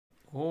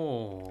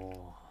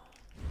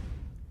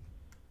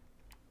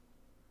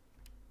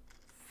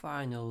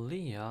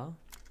Finally, ja.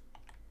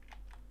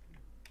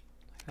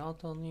 Gaat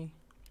dat niet?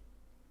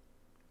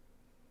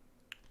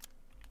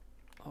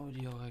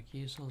 Audio ga ik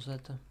hier zo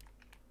zetten.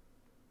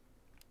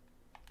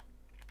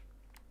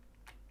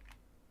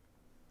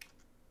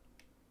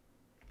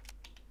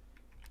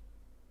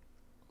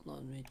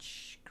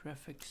 Language,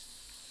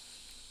 graphics.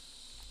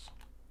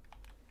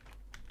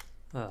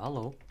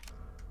 Hallo.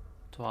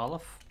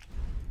 12.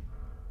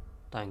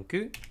 Dank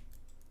u.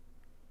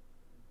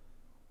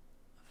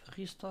 Even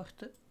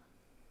restarten.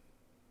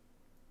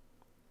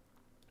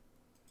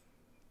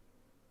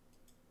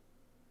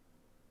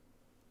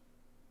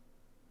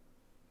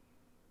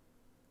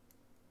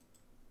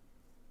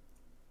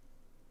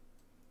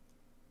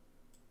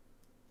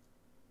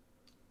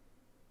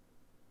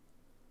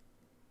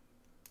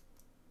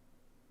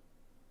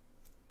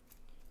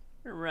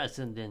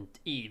 Resident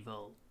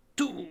Evil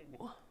 2.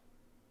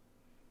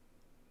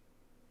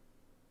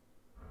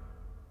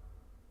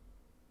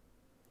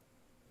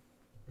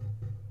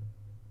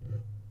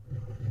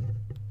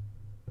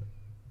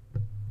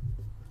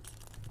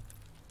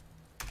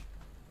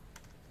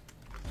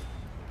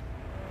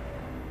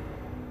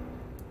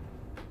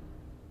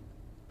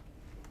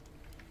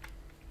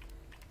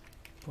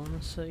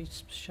 Bonussen, iets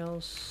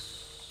speciaals.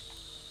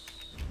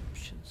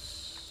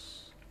 Options.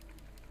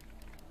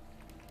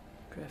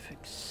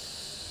 Graphics.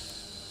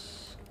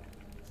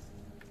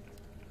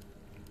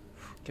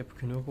 Ik heb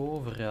genoeg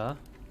over, ja.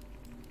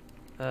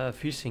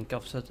 V-Sync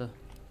afzetten.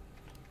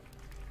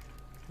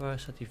 Waar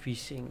staat die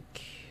V-Sync?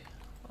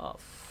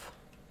 Af.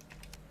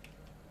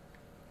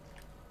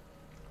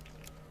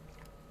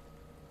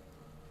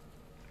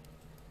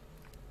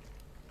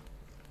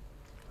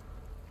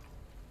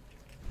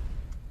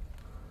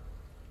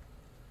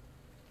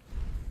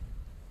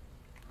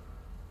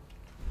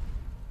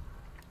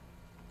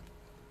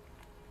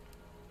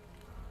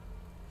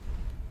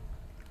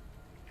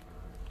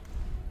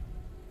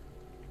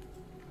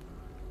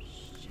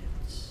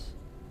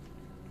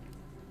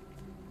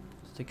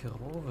 Ik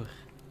erover.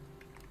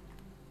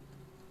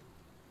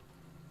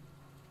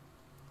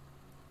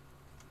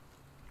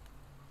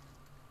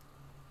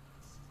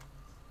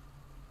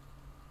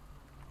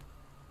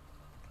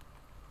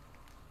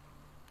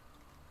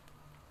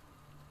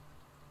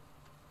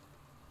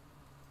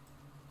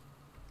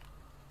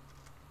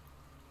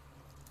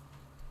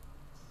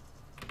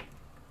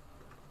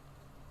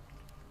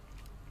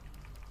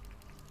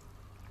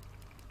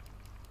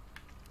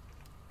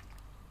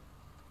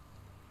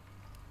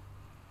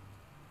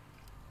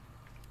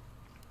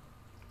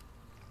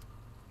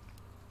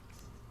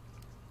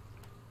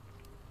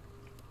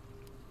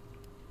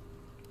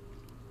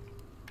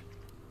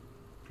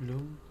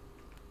 Bloem.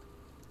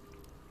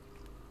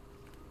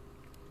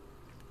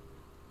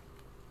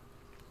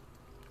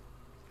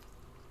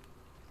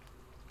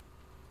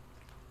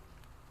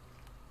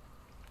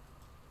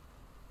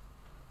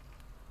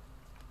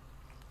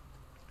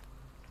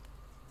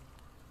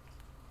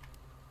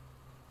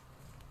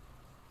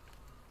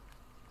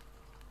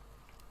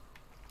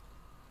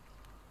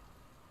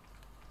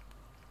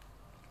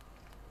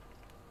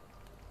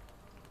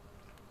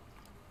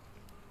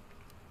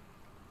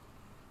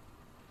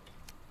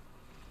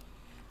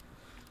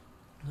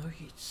 Nog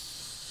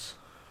iets.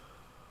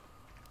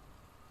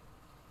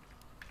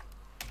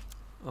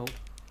 Oh.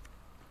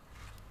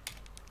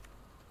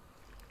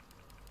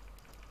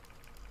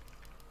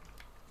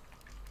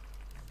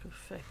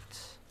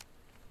 Perfect.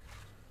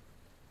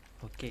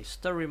 Oké,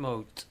 story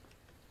mode.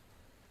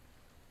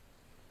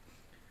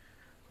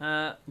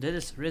 Dit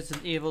is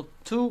Resident Evil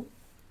 2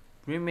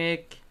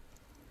 Remake.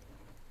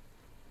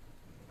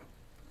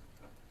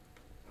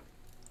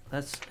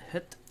 Let's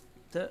hit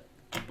the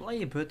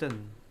play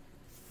button.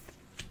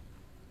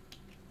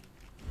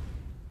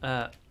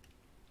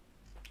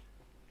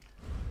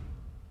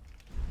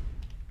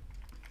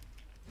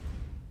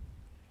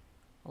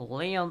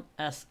 Leon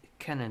S.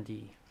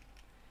 Kennedy.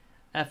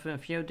 After a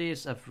few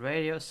days of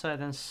radio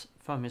silence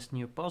from his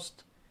new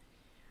post,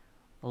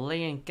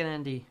 Leon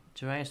Kennedy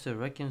drives to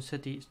Raccoon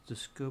City to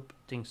scope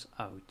things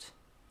out.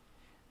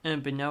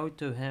 Unbeknown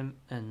to him,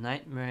 a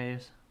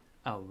nightmare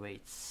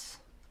awaits.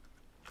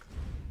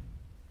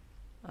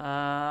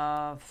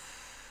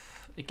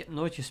 Ik heb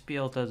nooit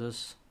gespeeld, hè,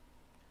 dus.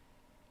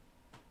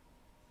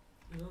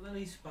 Je wil wel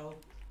iets spel.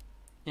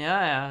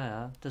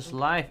 Ja. Het is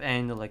live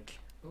eindelijk.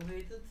 Hoe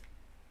heet het?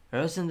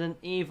 Resident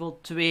Evil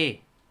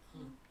 2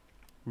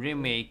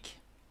 Remake.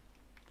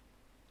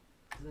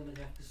 Is dat nog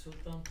echt zo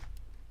dan?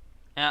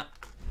 Ja.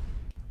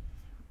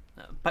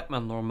 Pak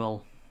maar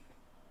normaal.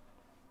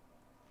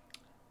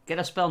 Ik heb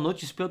dat spel nooit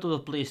gespeeld op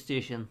de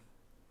PlayStation.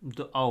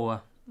 De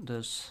oude,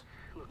 dus.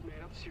 Look,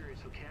 man, I'm serious,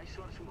 okay? I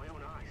saw this with my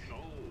own eyes.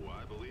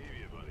 Oh, I believe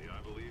you, buddy.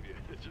 I believe you.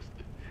 Just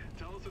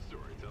tell us a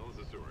story. Tell us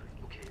a story.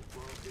 Okay,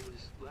 well, it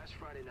was last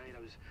Friday night.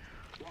 I was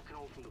walking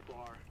home from the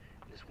bar,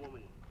 and this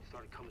woman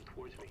started coming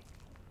towards me.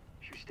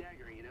 She was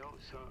staggering, you know,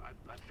 so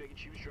I figured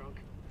she was drunk.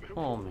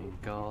 Oh my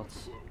god.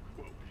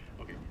 Whoa.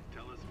 Okay,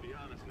 tell us, be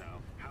honest now.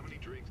 How many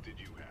drinks did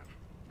you have?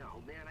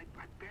 No, man,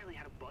 I barely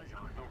had a buzz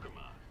on. Oh, come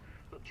on.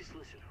 Look, just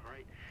listen, all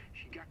right?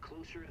 She got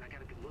closer and I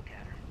got a good look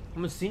at her.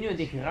 Om eens zien hoe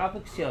die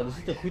graphics, ja, dat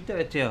ziet er goed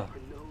uit, ja. Her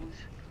nose,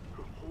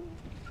 her whole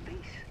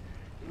face.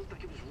 It looked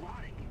like it was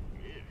rotting.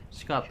 She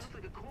Schat, looked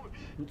like a corpse.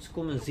 moet eens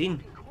komen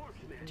zien.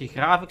 Corpse, man. Die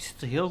graphics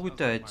ziet er heel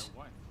goed uit. I've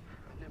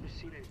never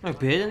seen anything Maar ik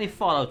weet het niet,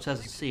 Fallout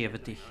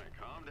 76. Alright,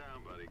 calm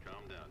down, buddy,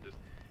 calm down. Just,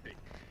 hey,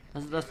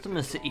 Dat is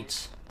tenminste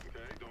iets.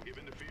 okay, don't give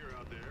in to fear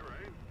out there,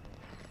 right?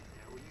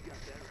 Yeah, well, you got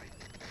that right.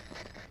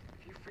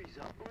 If you freeze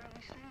up around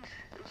these things,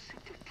 they'll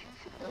sink their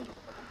teeth in you.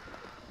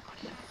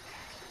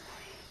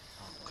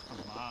 Come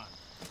on.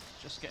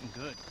 Just getting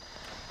good.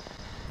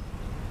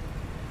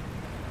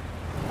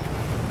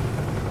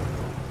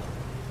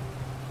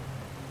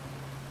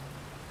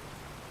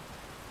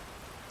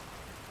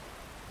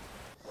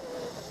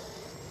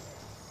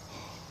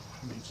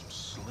 I need some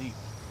sleep.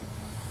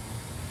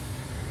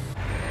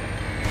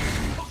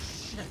 Oh,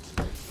 shit.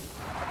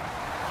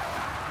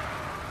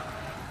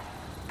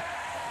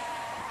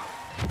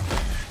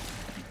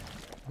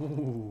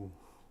 Oeh.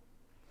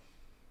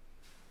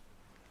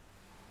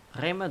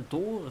 Rij maar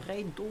door,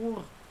 rijd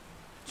door.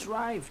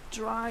 Drive,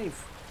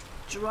 drive,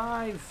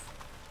 drive.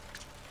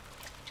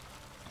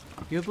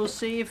 You will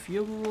save,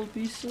 you will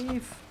be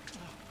safe.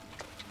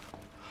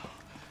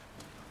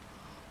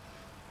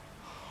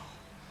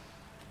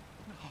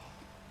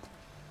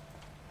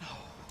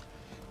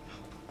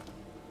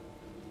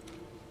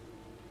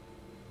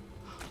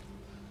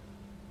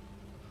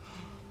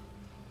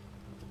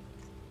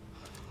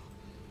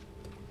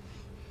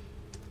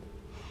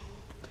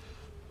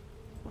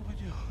 What do I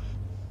do?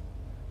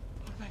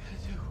 What am I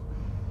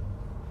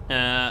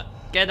gonna do?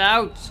 Get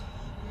out.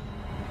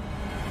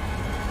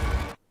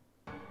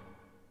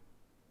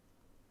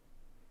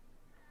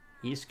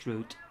 He's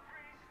screwed.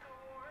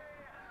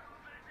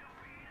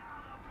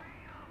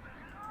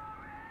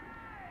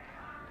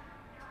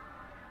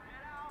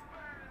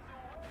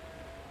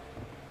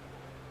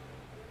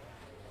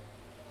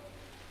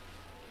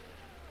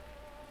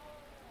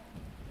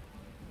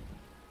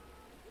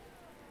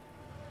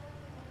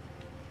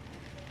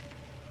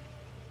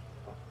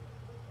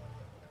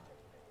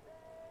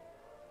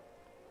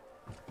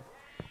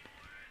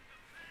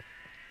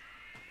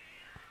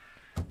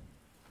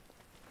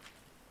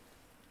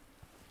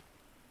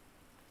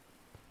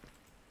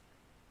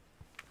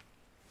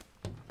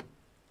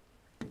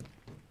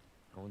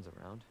 No one's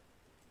around.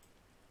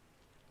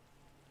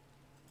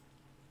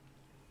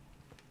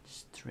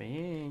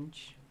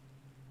 Strange.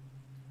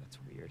 That's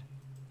weird.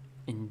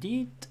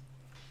 Indeed.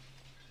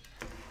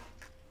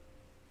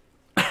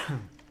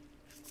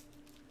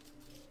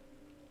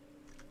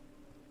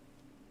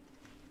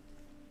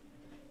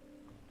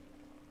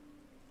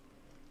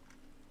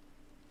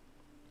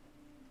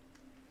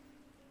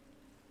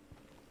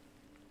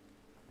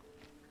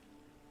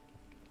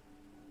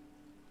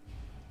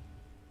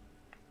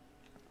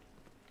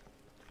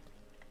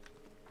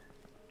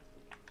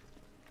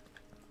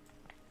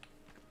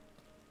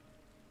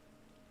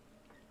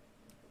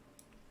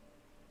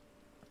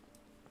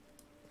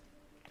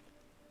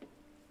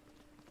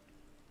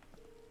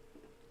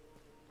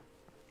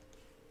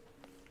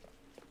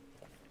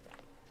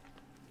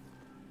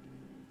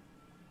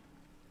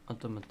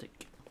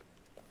 Automatic.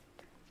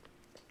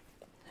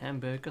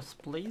 Hamburgers,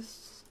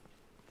 please.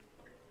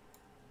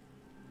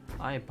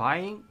 Are you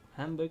buying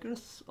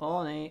hamburgers?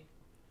 Oh, nee.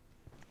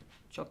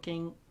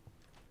 Shocking.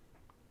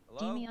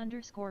 Hello?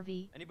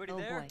 Anybody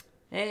there? boy.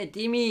 Hey,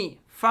 Timmy!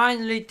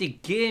 Finally, the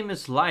game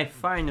is live.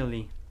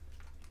 Finally.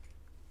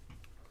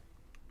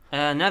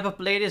 Never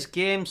played this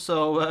game,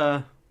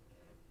 so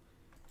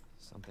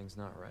Something's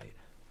not right.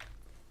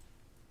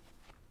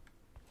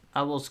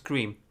 I will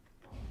scream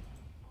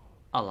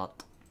a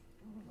lot.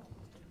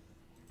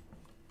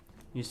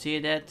 You see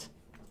that?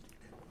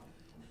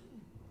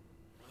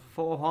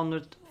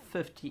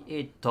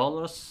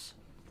 $458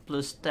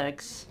 plus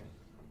tax.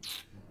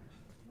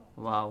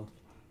 Wow.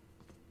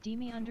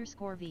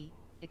 Demi_V.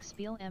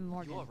 Expel M.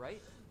 Morgan. You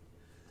alright?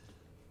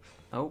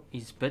 Oh,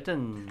 he's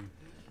bitten.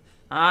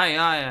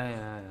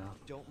 Ah.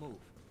 Don't move.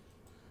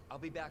 I'll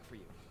be back for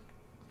you.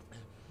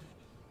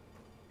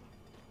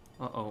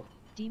 Uh-oh.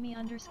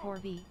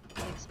 Demi_V.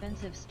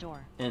 Expensive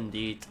store.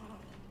 Indeed.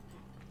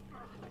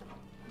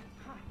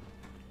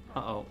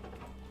 Uh-oh.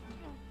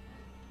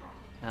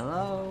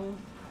 Hello?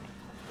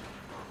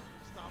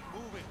 Stop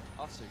moving.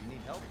 Officer, you need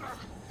help?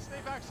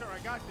 Stay back, sir. I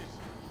got this.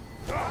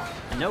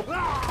 Nope.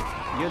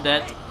 You're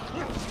dead.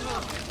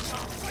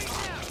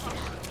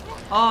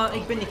 Oh,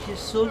 ik ben niet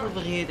zo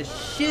vergeten.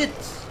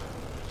 Shit!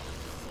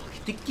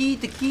 De key.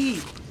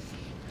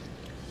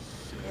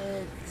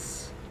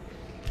 Shit.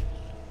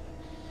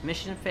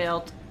 Mission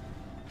failed.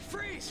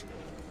 Freeze!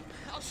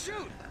 I'll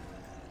shoot!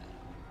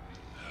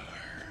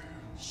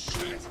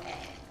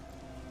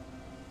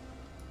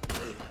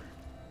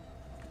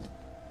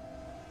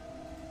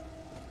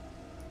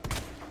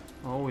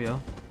 Oh ja.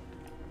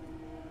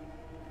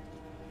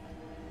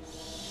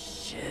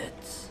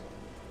 Shit.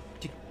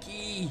 De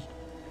key.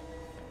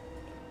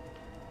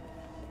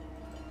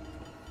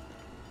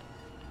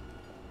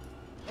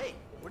 Hey,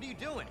 what are you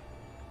doing?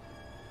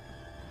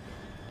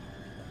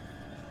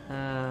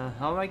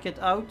 How I get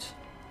out?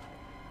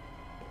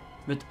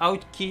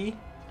 Without key?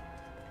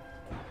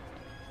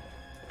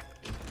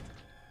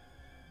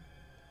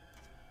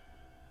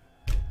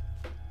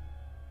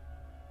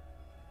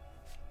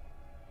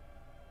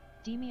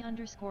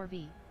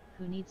 Demi_V,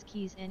 who needs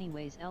keys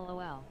anyways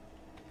lol.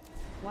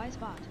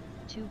 Wisebot,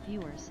 2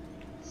 viewers,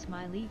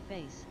 smiley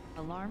face,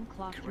 alarm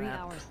clock 3 Crap.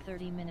 hours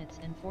 30 minutes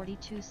and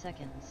 42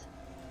 seconds.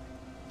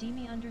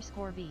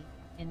 Demi_V,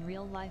 in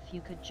real life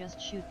you could just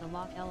shoot the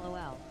lock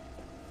lol.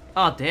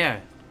 Ah,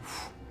 there.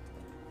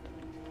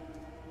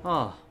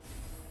 Oh.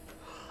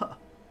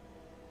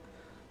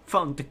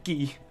 Found the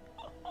key.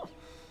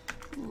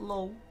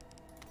 Lol.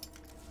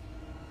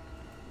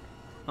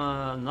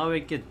 Now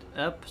ik get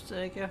up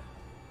zeker.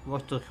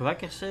 Wordt er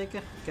gewakker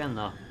zeker? Ken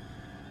dat.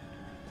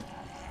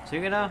 Zie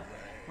je dat?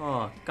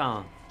 Oh,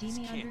 kan.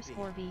 Demi_V,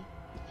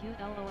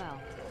 cute lol.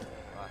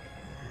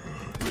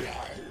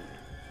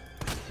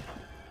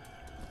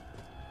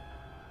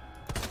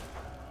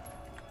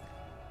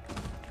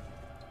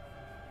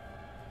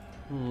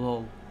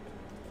 Lol.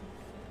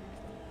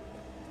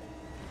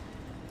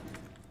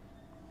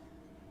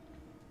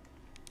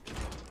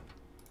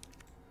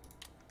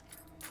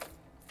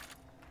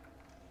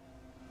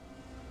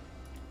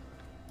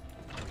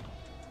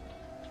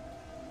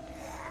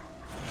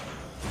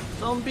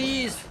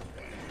 Zombies!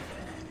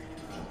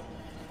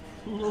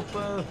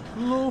 Lopen!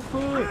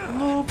 Lopen!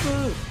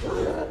 Lopen!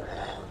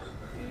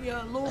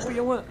 Ja, lopen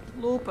jongen!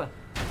 Lopen!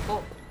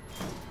 Oh,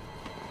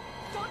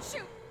 Don't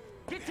shoot!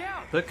 Get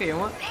down! bukken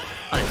jongen!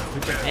 Allee,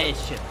 bukken,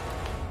 meisje!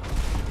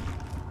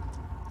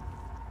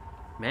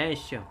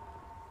 Meisje!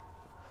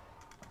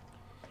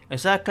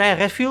 Is dat een klein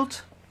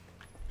Redfield?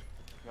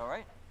 You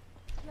alright?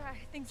 Yeah,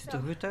 I think Ziet so.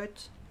 er goed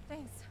uit?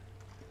 Thanks.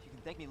 You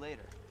can thank me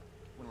later,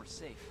 when we're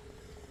safe.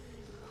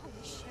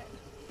 Holy shit.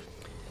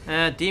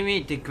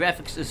 Demi, the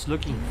graphics is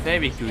looking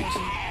very good.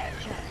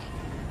 Check.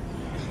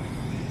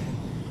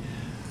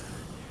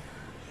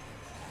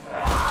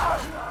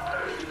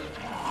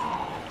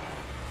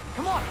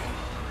 Come on!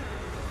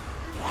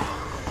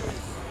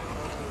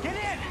 Get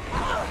in!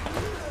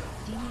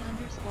 Demi_V,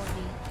 that's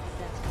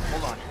correct.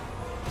 Hold on.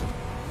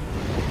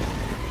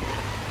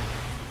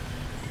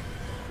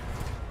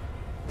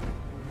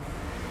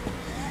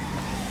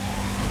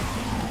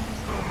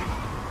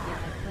 Yeah,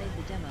 I played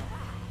the demo.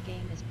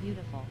 Game is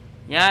beautiful.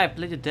 Yeah, I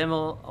played the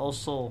demo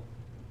also. What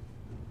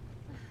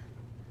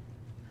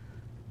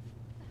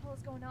the hell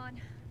is going on?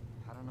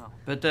 I don't know.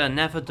 But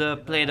never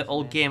play the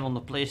old game on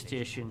the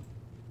PlayStation.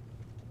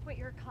 Wait,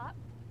 you're a cop?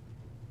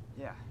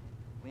 Yeah,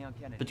 Leon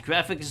Kennedy. But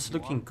graphics is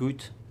looking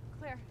good.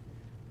 Claire.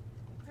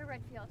 Claire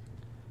Redfield.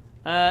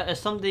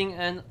 Is something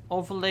een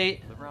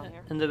overlay Live around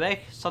here? in de weg?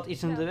 Zat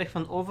iets in de No. weg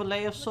van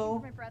overlay of Looking for zo?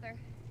 my brother.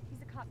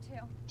 He's a cop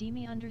too.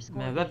 Demi_V,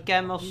 Met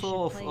webcam of you zo?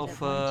 should Of, play of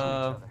that one too.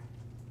 Each other.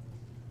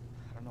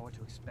 I don't know what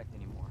to expect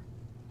anymore.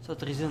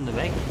 zat er iets in de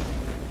weg?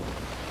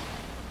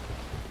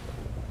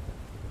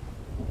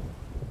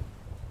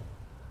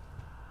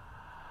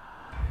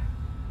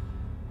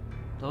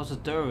 Dat was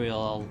het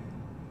tutorial al.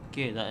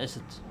 Oké, dat is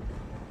het.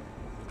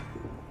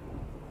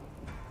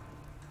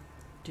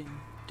 Tin,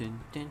 tin,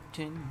 tin,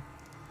 tin.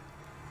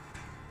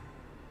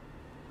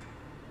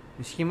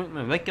 Misschien moet ik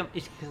mijn webcam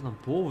iets naar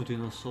boven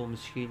doen of zo,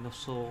 misschien of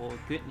zo,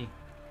 ik weet niet.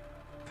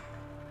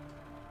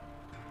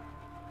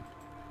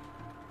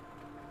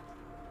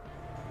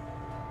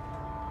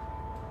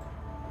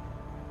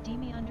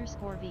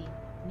 Demi_V,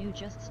 nu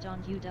just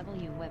stond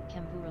UW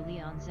webcam voor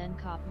Leon Zen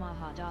Kop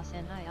Maha Das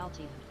NILT.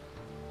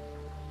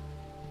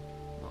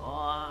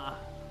 Ah.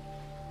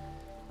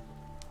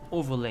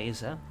 Overlays,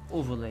 hè?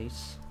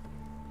 Overlays.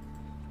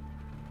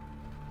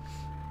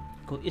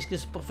 Ik wil eerst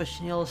eens een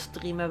professionele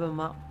stream hebben,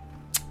 maar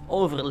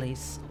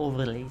overlays,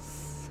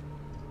 overlays.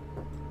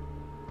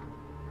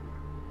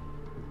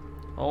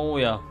 Oh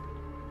ja.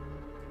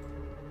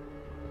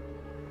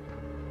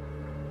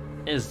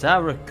 Is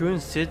dat Raccoon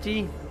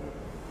City?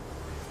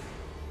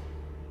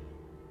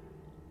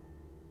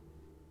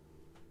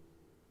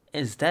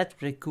 Is that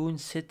Raccoon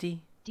City?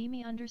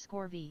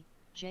 Demi_V,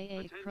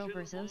 JA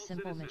Krober zo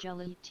simple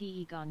Magellan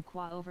te gon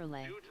qua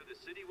overlay. Due to the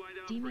citywide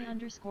outbreak,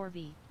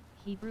 Demi_V,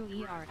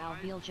 Hebrew al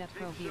Biel Jet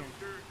Provir.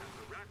 shelter at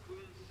the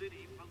Raccoon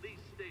City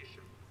Police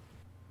Station.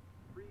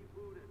 Free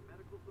food and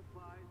medical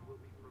supplies will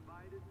be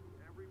provided to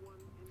everyone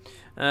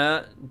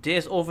in need.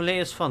 Deze overlay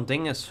is van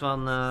dinges,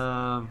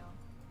 van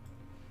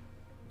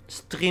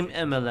Stream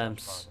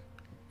MLM's.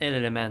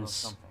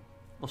 Elements.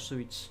 Of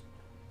zoiets.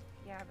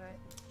 Yeah, but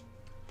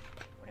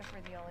what if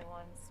we're the only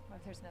ones? What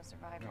if there's no No,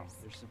 survivors?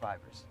 there's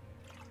survivors.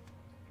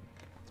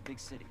 It's a big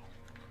city.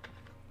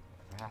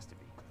 There has to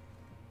be.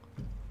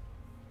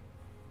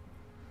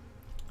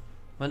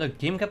 Maar dat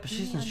game gaat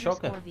precies een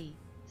shocken. Demi_V,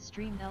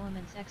 Stream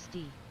Elements XD.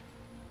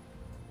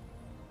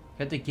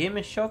 Gaat de game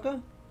een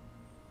shocken?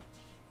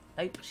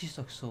 Lijkt precies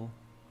toch zo?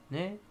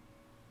 Nee?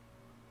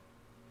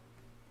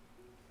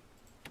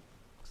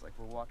 Looks like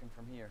we're walking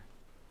from here.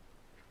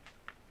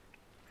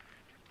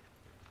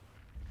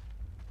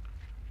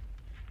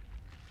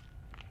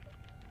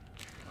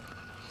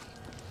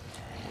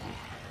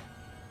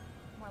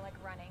 More like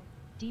running.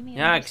 Demi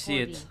Ja, ik zie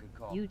het.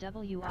 Good call.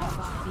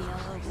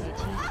 UWRBLOKT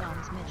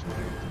songs Mitch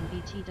Middleton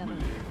BTW.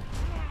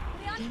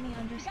 Demi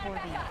underscore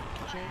V.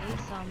 JA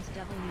songs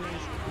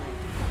WA's.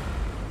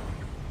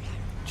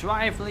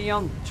 Drive,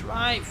 Leon,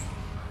 drive!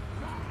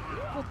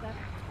 What the?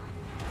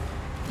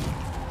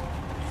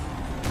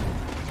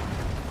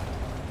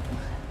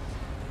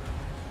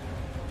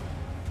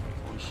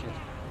 Holy shit.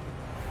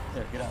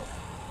 There, get out.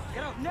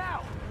 Get out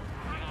now!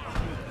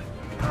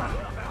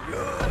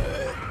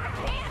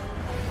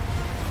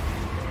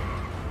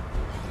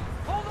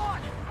 Hold on!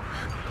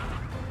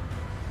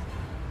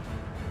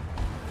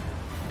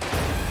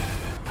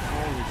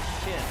 Holy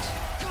shit.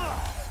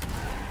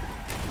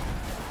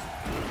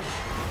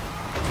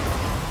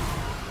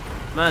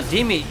 Maar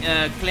Dimi,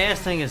 Claire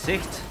zijn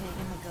gezicht. Okay,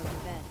 I'ma go to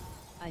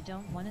bed. I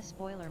don't wanna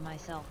spoiler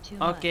myself too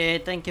much. Okay,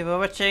 thank you for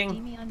watching.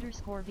 Demi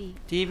underscore V.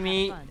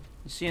 Dimi, Have fun.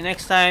 see you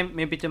next time,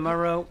 maybe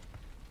tomorrow.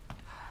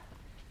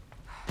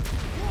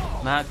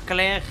 Maar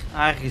Claire,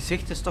 haar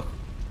gezicht is toch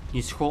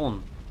niet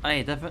schoon.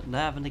 Allee, dat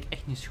vind ik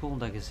echt niet schoon,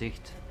 dat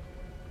gezicht.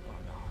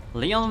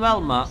 Leon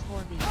wel, maar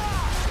Underscore V.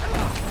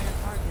 Claire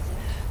haar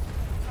gezicht.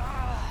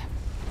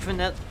 ik vind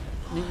het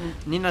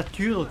niet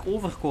natuurlijk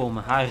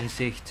overkomen, haar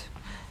gezicht.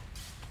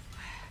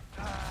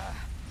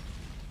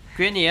 Ik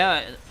weet niet,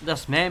 ja, dat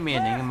is mijn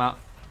mening, maar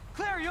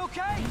Claire, you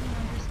okay? Demi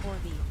underscore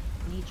V.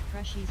 Niche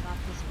Preshies off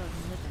the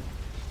spoken living.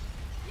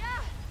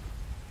 Yeah,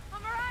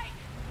 I'm alright.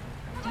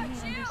 How Demi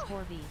about you?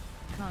 underscore V.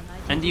 Con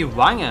en die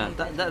wangen,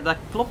 dat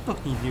klopt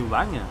toch niet, die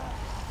wangen.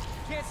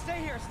 Can't stay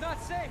here, it's not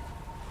safe.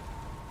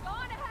 Go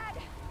on ahead.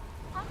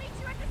 I'll meet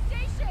you at the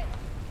station.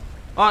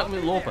 Oh, ik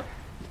moet lopen.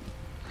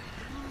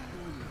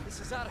 This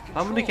is out of Wat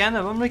control. moet ik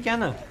kennen, wat moet ik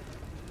kennen?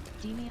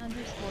 Demi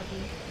underscore V.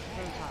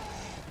 Botox.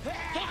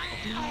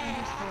 Demi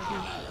underscore V.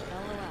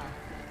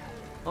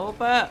 LOL.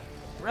 Lopen!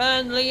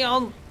 Run,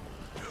 Leon!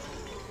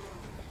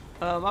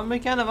 Wat moet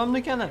ik kennen, wat moet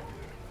ik kennen?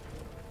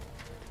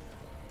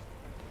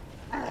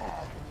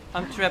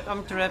 I'm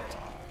trapped.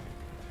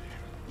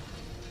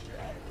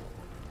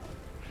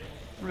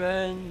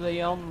 Run,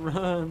 Leon,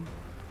 run.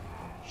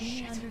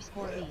 Demi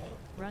underscore V.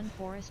 Run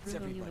Forest It's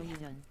everybody.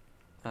 Rudoluden.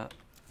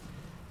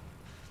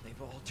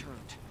 They've all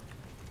turned.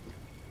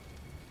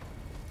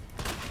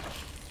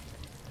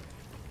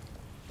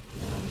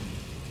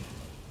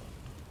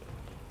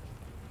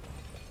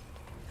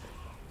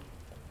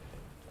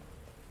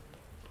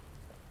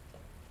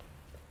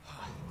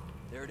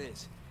 There it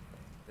is.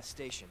 The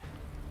station.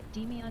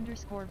 Demi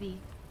underscore V.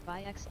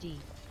 By XD.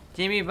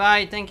 Timmy,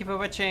 bye, thank you for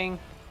watching.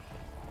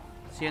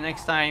 See you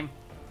next time.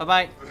 Bye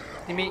bye.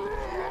 Timmy.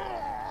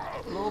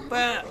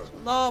 Lopen,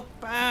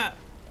 lopen.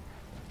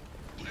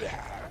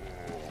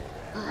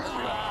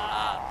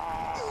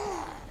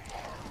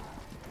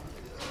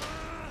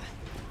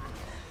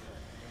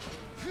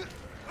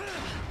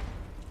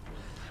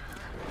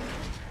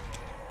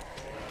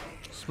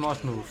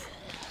 Smart move.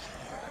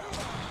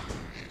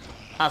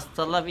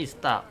 Hasta la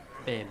vista,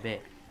 baby.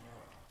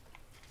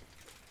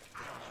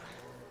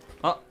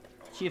 Oh,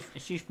 chief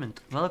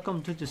achievement.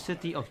 Welcome to the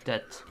city of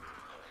death.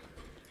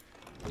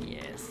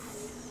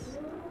 Yes.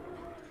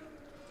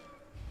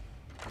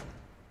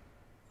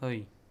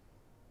 Hoi.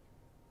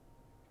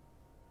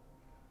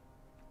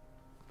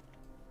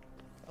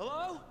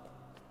 Hello?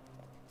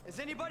 Is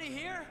anybody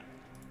here?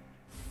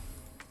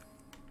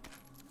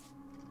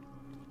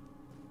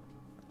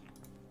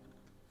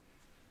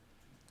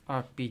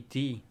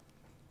 RPD.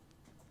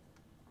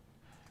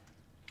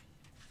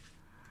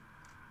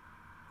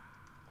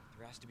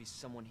 There has to be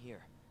someone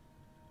here.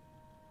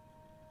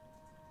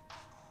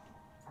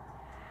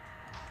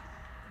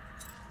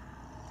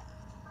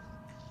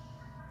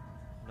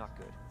 Not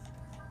good.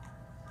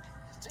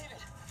 David,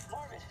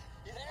 Marvin,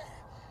 you there?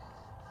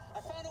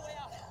 I found a way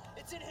out.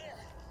 It's in here.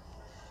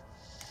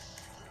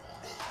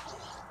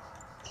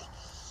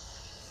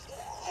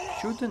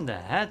 Shoot in the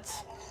head.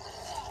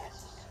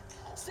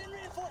 Send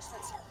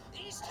reinforcements.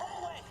 East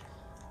hallway.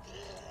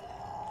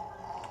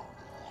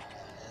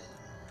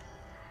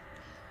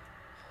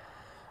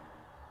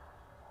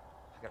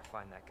 I gotta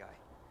find that guy.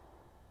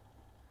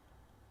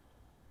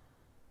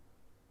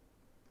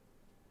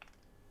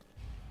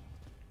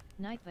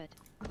 Nightbot,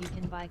 you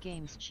can buy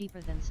games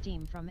cheaper than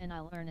Steam from and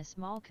I'll earn a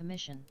small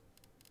commission.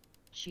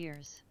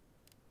 Cheers.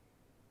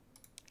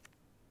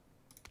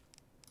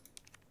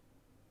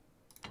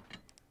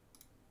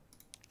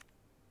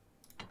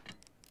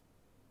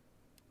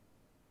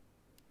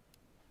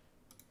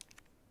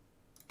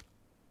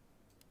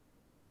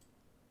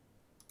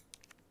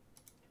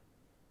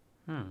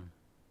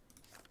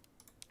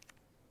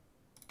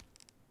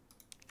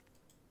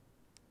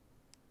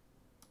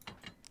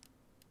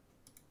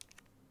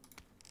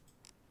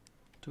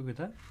 Doe ik het,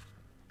 hè?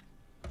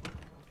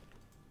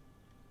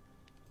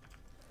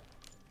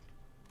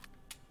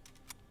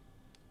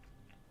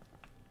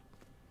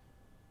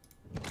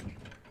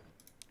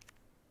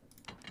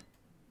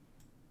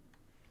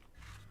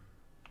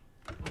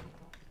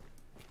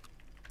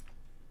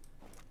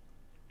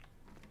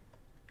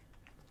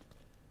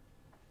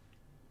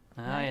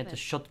 Ah, je hebt een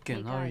shotgun,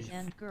 Hey hoor. guys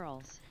and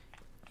girls.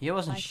 He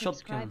was a By shotgun.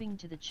 subscribing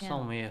to the channel,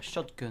 Somewhere,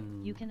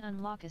 shotgun. you can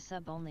unlock a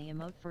sub-only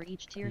emote for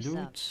each tier sub.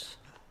 Loot.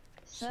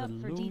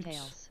 Sub for Salute.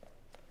 details.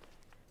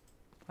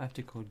 I have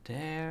to go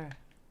there.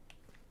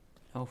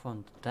 Over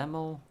on the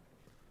demo.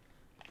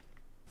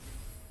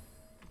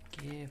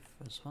 Give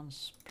us one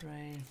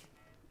spray.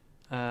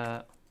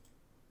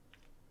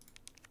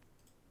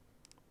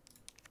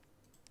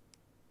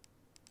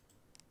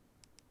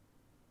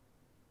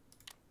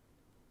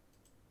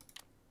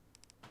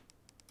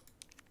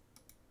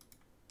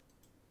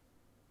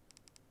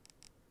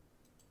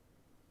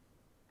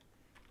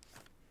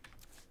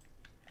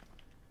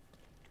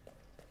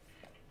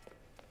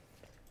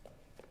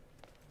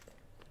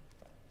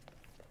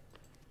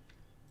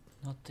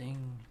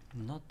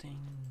 Nothing.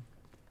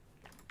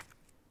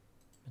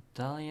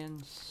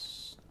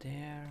 Medallions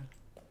there.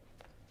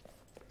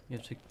 You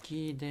have the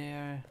key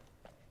there.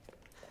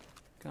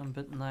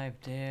 Combat knife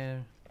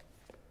there.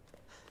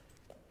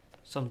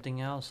 Something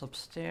else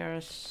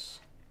upstairs.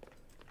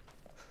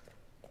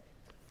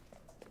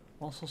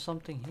 Also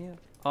something here.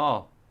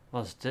 Oh,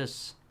 what's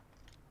this?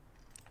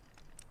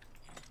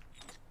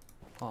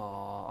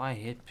 Oh, I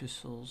hate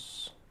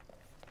puzzles.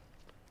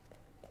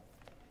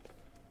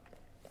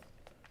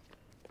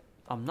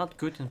 I'm not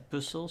good in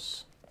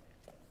puzzles.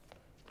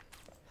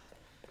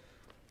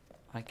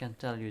 I can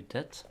tell you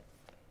that.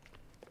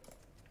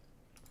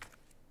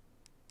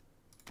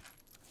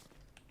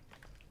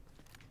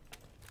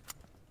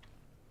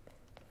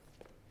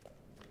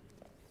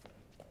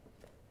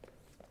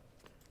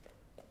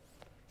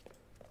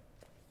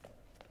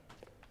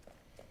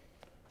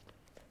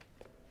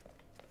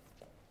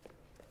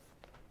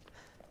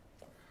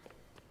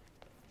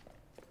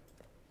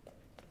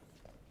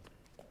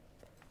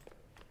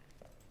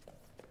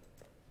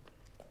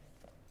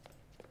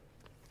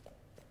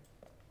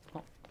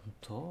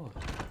 Door.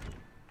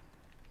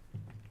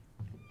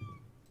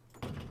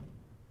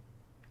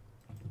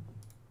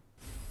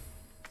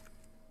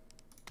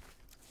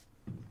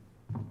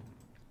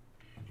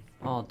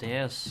 Oh,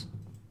 there's.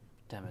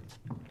 Damn it.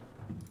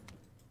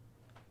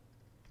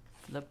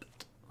 Flip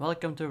it.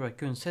 Welcome to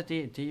Raccoon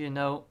City. Do you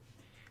know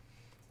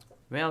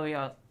where we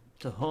are?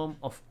 The home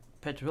of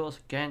Petrol's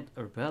Grand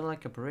Umbrella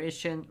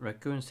Corporation.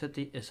 Raccoon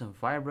City is a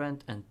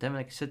vibrant and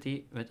dynamic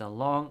city with a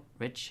long,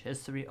 rich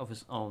history of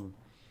its own.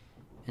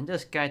 In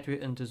this guide we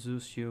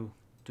introduce you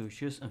to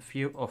just a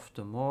few of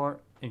the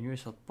more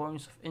unusual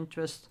points of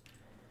interest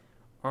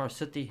our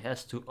city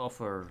has to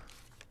offer.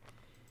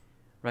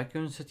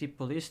 Raccoon City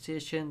Police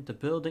Station. The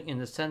building in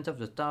the center of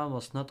the town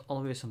was not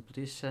always a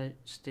police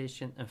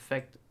station. In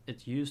fact,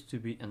 it used to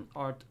be an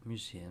art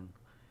museum.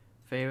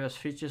 Various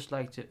features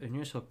like the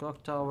unusual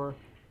clock tower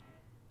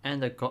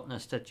and the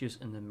godness statues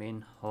in the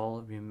main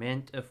hall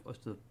remained of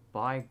the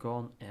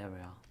bygone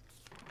era.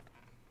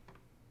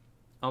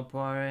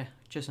 Opera,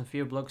 just a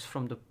few blocks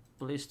from the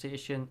police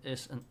station,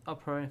 is an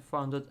opera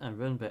founded and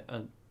run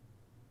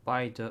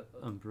by the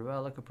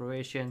Umbrella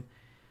Corporation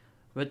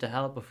with the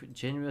help of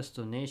generous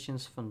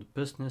donations from the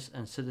business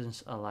and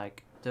citizens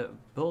alike. The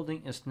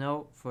building is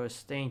known for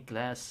stained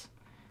glass,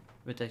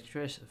 which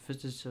attracts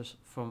visitors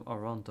from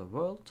around the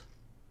world.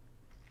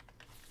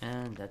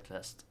 And that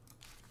rest.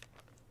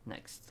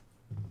 Next.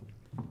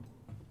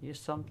 Here's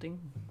something.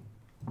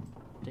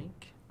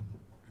 Think.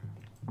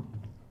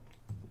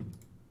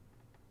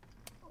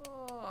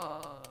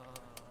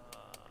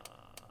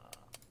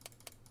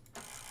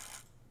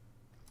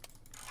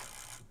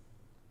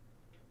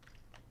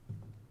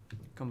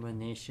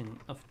 Combination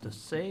of the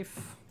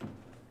safe.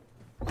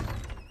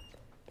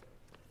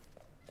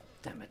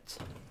 Damn it.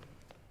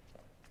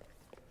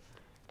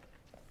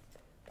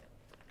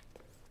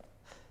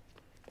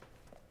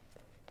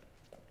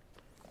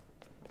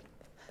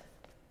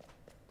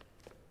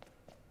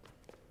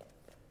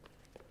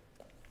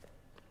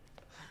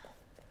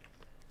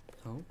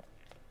 Oh.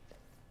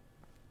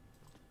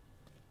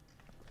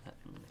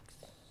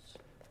 Next.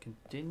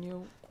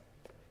 Continue.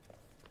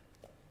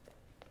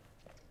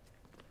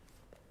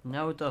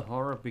 Now the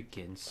horror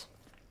begins.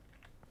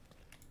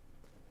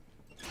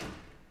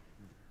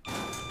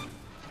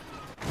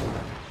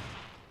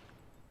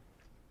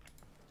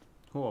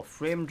 Oh,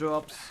 frame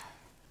drops.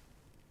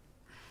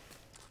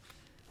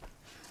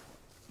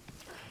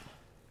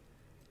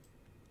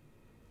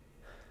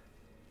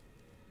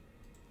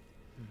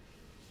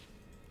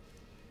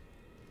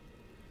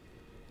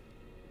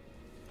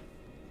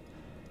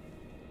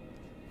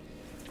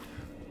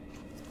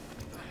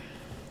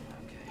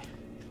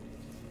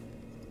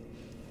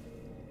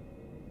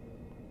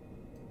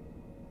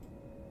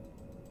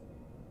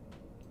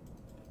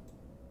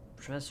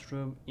 Press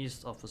room,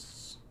 east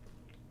office.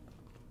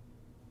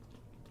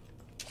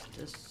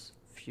 This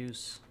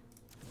fuse.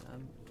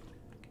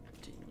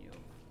 Continue.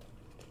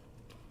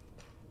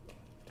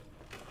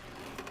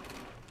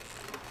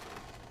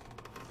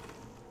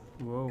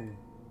 Whoa.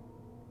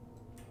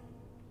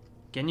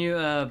 Can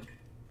you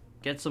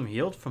get some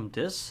healed from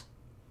this?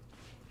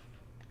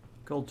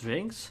 Cold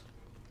drinks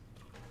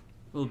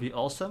will be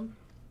awesome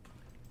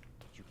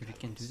if we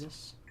can do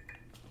this.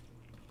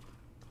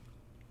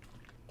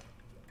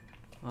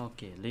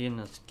 Okay, Leon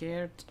is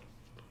scared.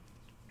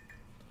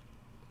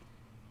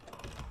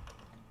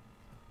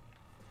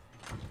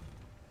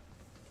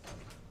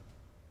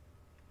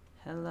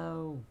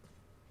 Hello.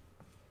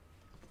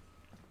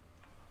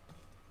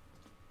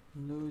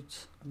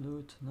 Loot,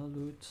 loot, no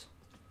loot.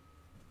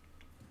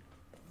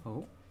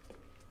 Oh.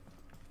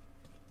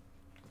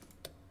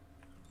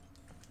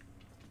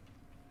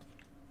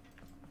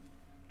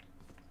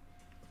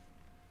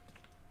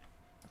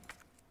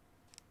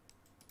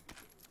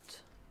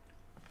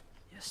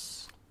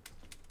 Yes.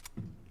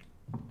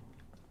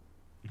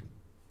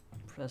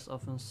 Press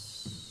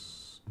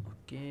offense.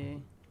 Okay.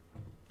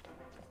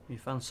 We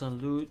found some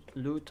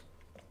loot.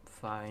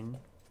 Fine.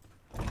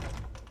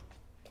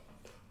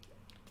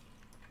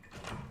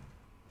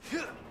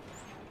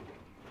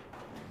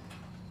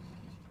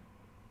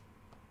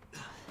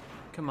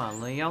 Come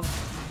on, Leon.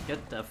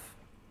 Get tough.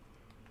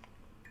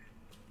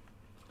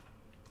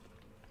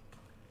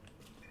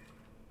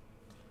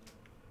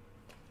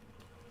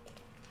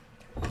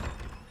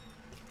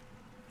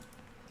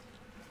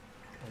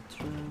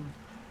 Bedroom.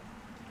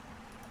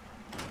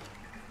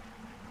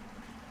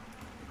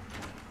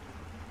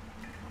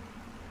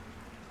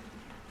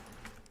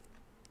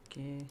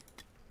 Okay.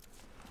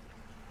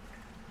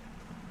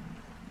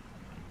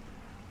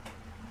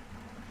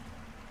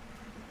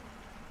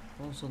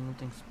 Also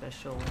nothing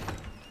special.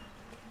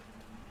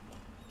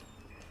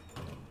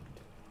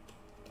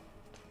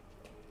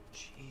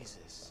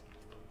 Jesus.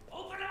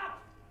 Open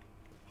up!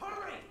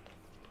 Hurry!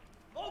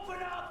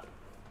 Open up!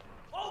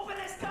 Open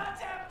this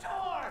goddamn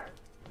door!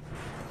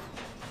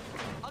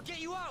 I'll get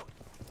you out!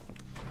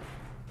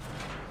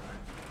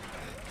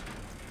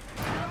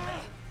 Help me!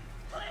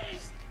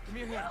 Please! Give me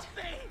your hand.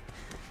 Help me!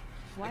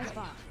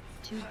 Wisebot,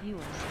 2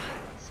 viewers,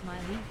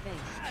 smiley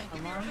face,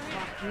 alarm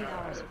clock 3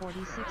 hours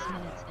 46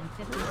 minutes and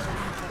 57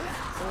 seconds.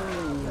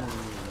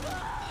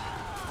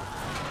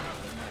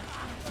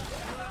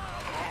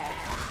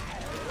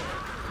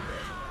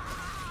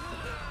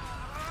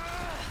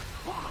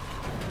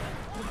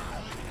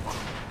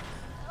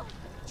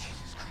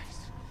 Jesus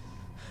Christ.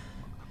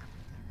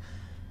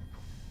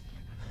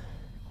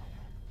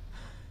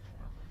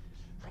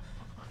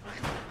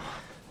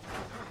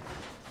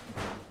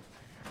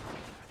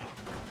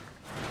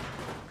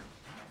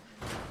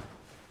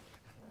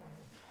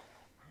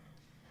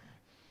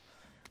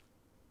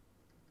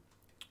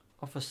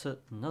 Officer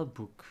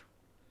notebook.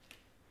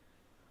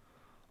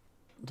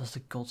 That's the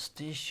gold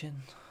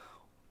station.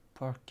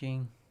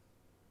 Parking.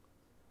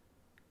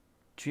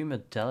 3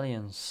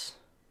 medallions.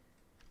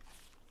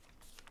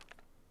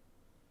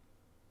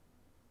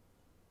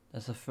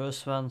 That's the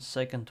first one,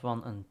 second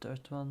one, and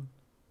third one.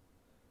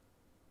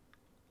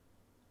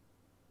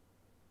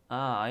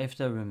 Ah, I have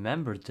to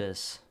remember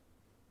this.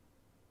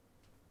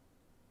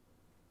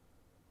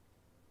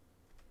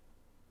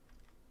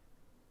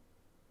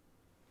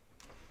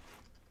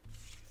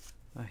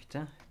 Wacht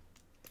hè.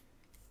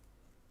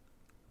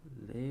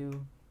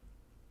 Leo.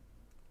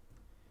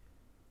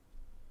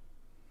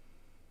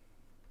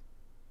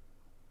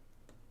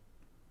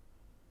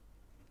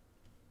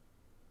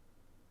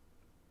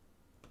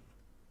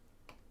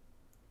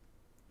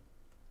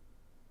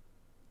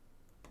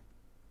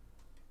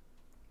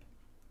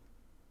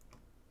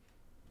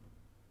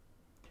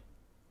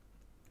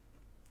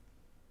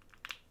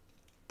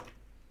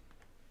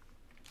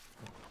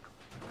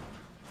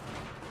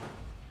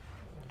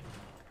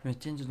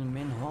 Right into the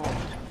main hall.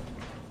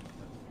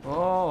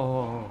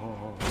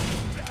 Oh.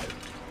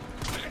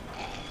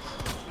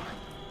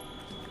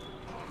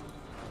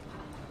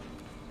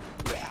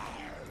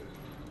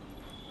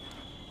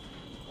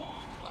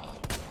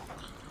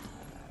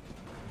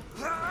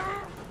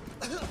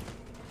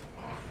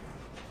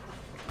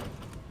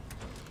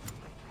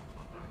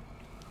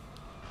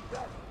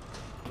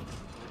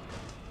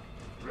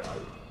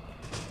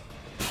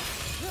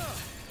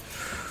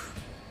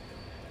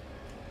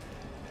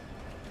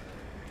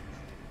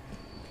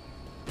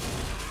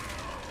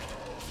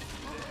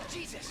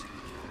 Jesus!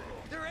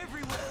 They're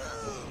everywhere!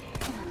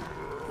 Come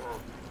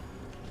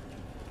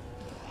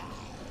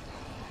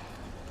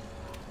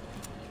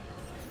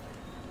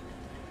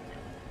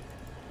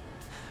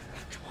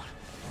on.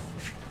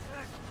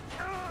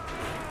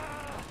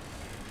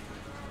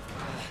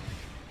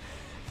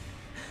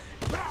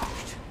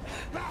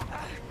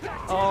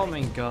 Oh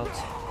my god.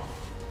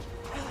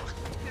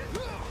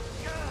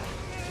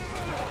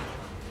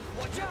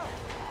 Watch out!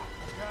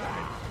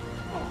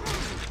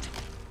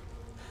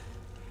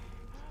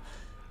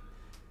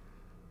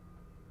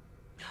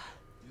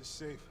 You're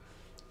safe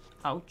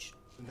Ouch.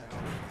 for now.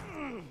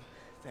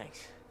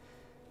 Thanks.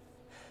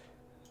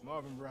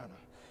 Marvin Browner.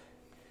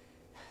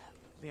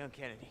 Leon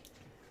Kennedy.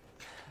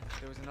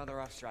 There was another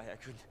off strike. I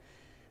couldn't.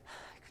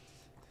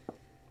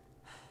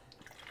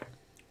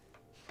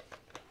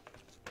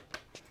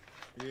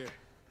 Yeah.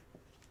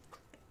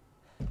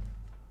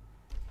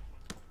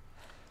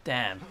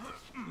 Damn.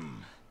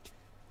 I'm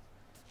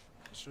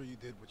sure you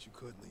did what you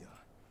could, Leon.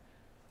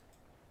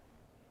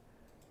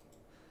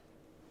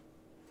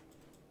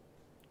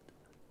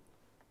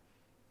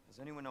 Does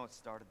anyone know what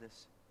started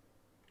this?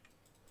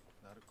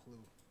 Not a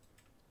clue.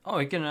 Oh,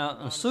 you can suit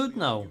Honestly, all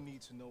now. you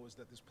need to know is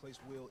that this place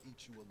will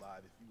eat you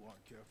alive if you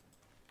aren't careful.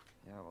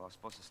 Yeah, well, I was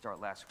supposed to start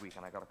last week,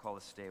 and I got a call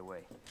to stay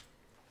away.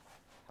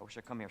 I wish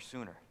I'd come here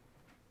sooner.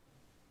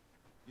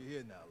 You're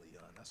here now,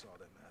 Leon. That's all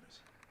that matters.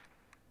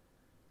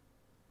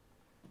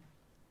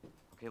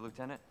 Okay,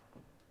 Lieutenant?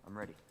 I'm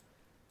ready.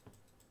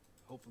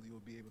 Hopefully you'll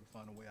be able to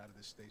find a way out of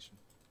this station.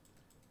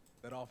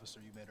 That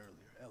officer you met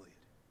earlier, Elliot.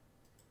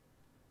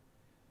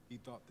 He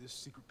thought this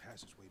secret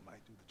passageway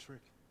might do the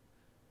trick.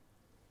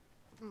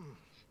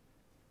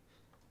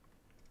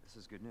 This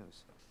is good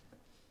news.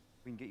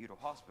 We can get you to a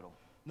hospital.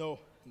 No,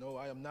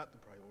 I am not the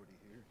priority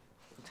here.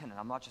 Lieutenant,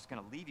 I'm not just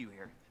gonna leave you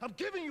here. I'm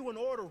giving you an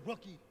order,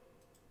 rookie.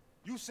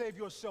 You save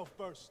yourself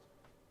first.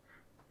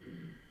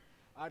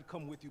 I'd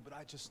come with you, but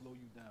I'd just slow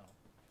you down.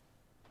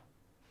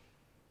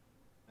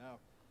 Now,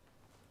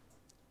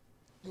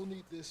 you'll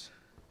need this.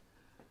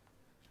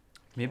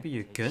 Maybe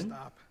you can.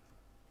 Stop.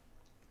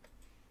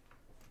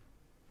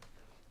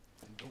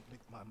 And don't make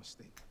my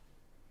mistake.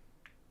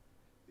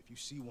 If you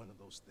see one of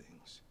those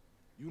things,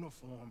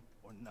 uniform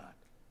or not,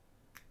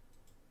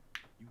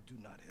 you do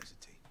not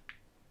hesitate.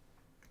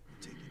 You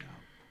take it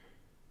out.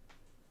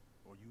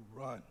 Or you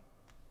run.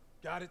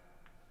 Got it?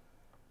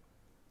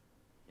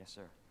 Yes,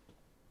 sir.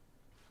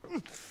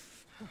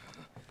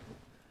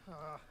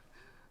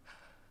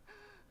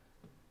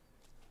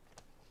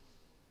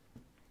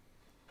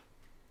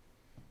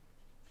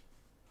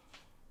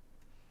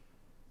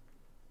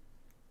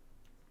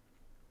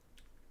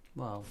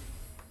 Wow.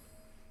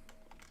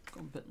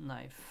 Combat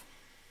knife.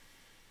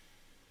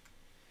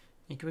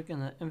 You click on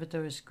the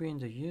inventory screen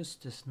to use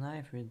this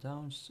knife.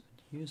 Redowns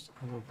use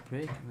and will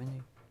break when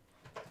you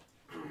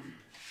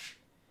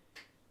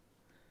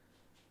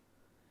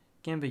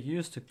can be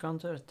used to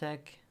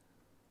counterattack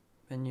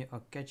when you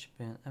are catched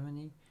by an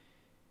enemy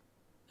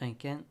and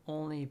can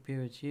only be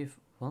retrieved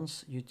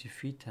once you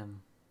defeat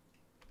them.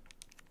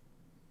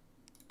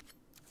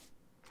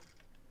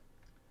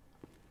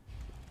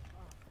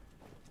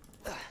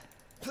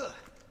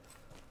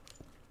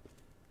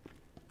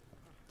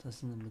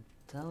 That's in the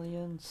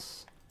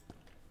medallions.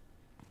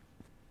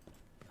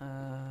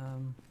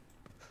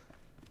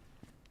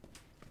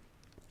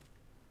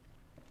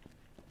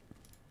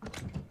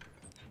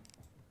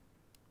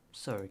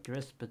 Sorry,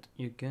 Chris, but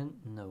you can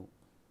no.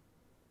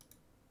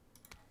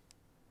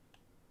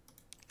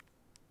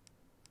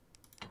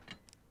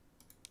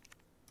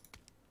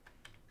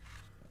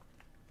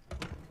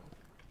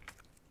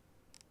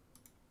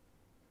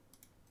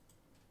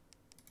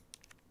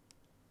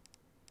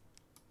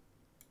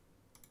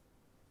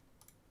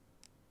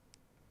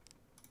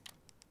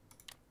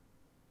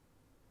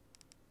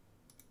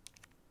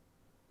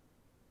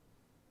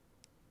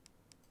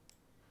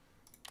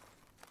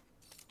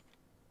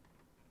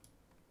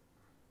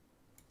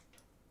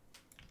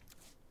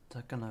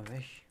 Dat kan nou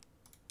weg.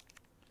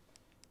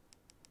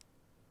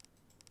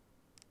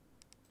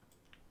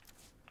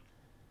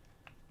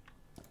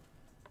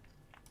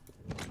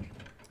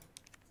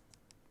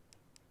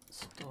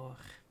 Store.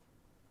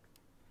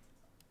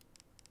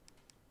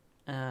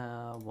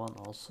 One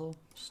also.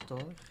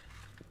 Store.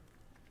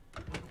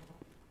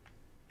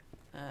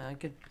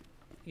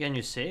 Can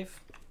you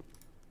save?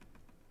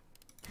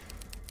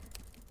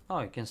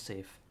 Oh, you can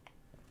save.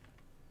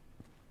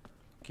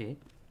 Okay.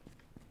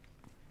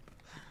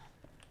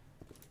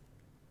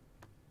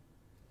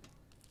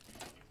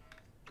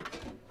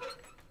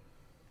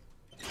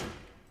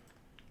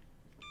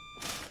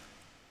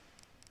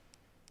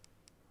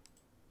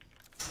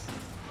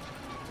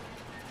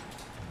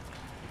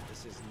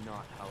 This is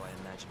not how I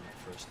imagined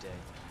my first day.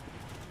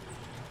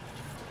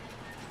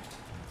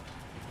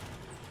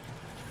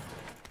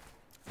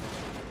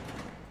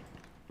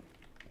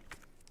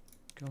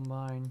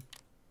 Combine.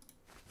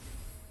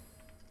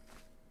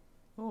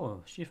 Oh,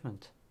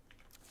 achievement.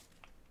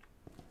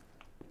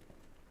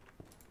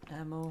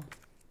 Ammo.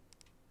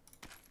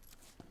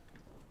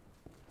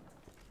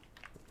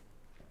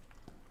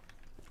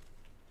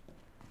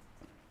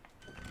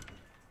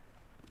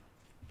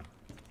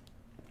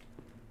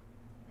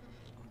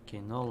 Okay,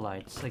 no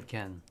lights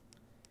again.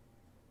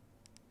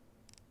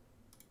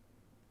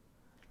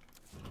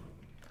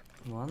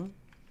 1,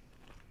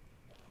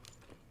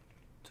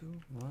 2,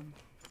 1,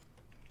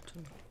 2.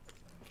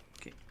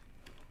 Okay.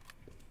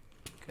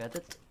 Got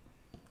it.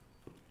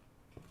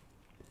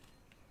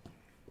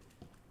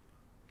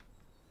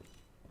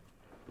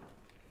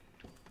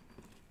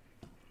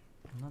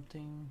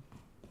 Nothing.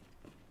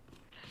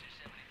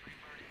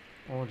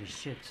 Holy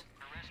shit.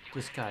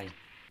 This guy.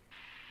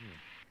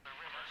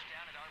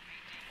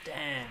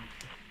 Damn.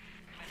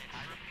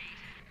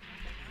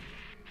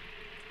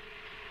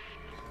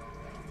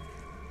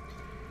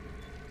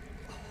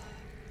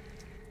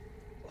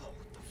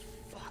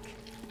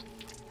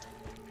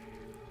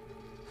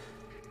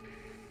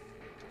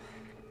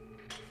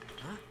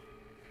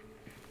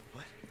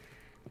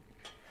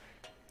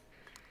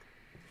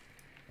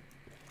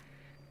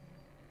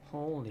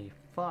 Holy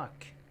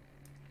fuck.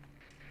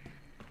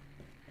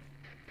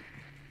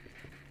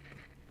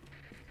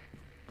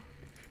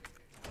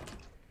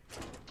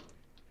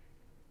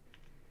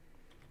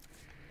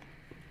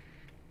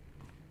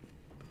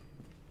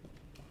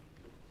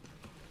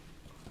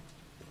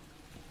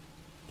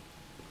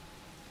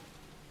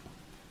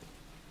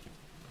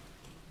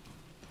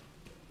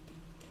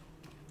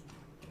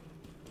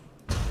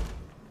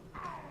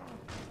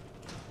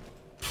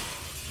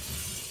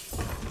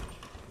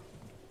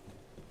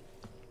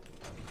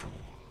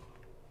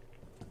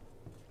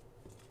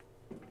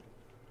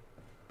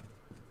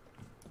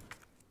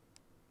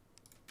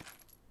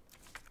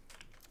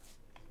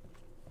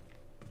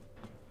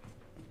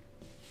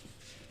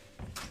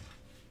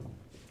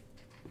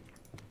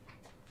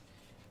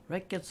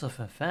 Records of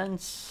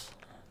events.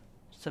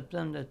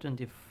 September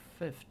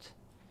 25th.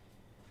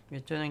 We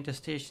are turning the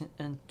station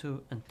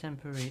into a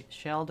temporary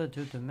shelter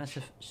due to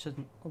massive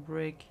sudden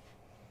outbreak.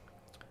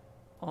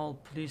 All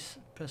police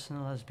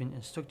personnel has been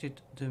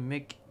instructed to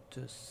make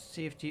the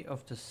safety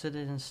of the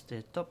citizens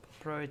their top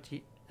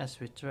priority as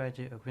we try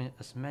to evacuate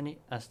as many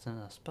as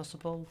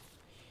possible.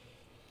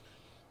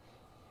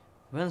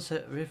 Once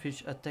a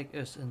refuge attacked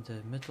us in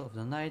the middle of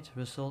the night,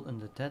 resulted in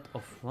the death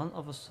of one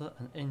officer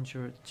and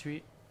injured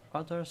 3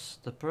 others.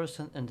 The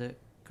person in the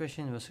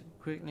question was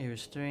quickly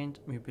restrained.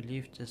 We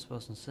believe this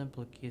was a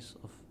simple case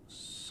of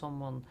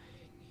someone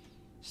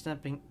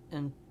snapping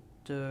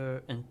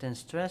under intense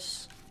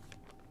stress.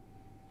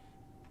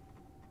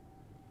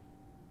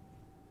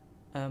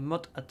 A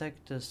mod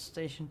attacked the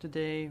station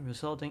today,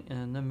 resulting in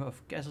a number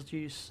of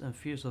casualties, and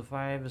few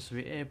survivors were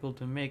able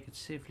to make it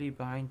safely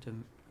behind the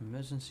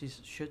emergency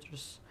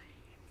shutters.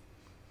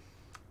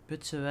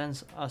 But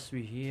events as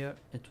we hear,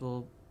 it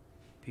will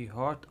be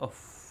hard of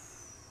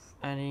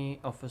any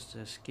of us to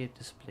escape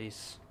this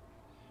place.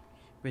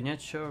 We're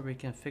not sure we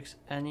can fix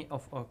any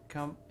of our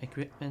comm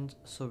equipment,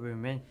 so we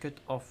remain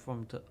cut off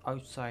from the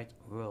outside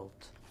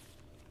world.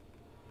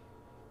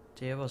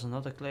 There was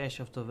another clash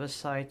of the west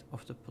side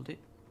of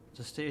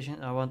the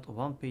station around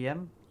 1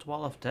 PM,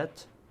 12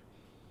 dead,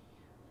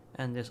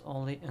 and there's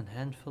only a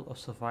handful of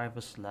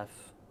survivors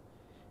left.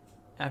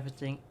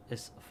 Everything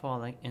is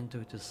falling into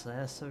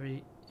disaster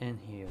in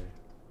here.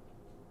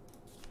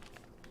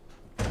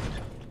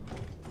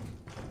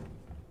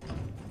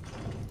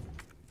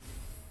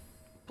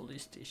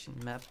 Police station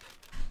map.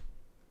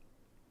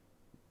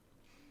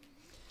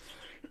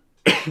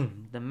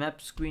 The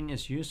map screen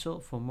is useful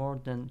for more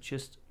than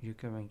just your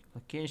current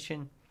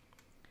location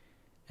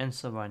and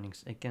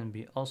surroundings. It can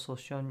be also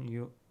shown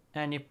you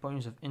any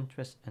points of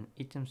interest and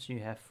items you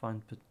have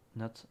found but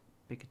not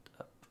picked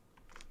up.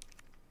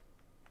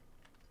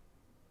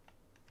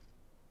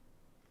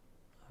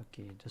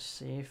 Okay, the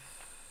save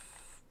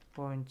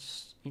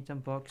points item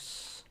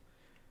box.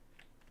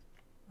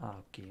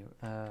 Okay,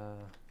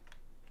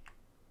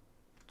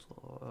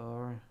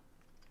 door,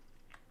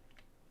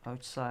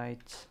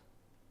 outside,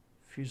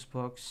 fuse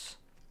box.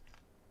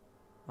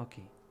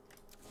 Okay.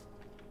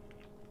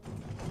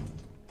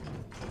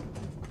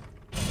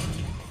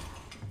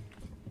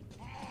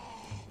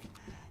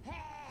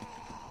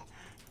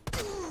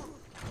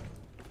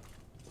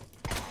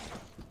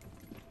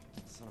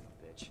 Son of a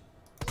bitch.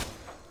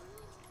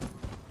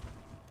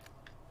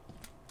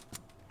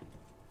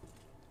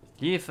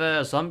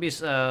 Leave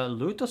zombies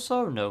loot or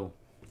so? No.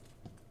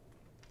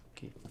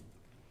 Okay.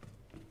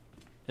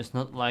 It's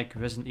not like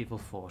Resident Evil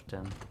 4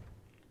 then.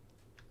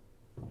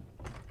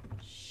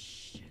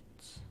 Shit.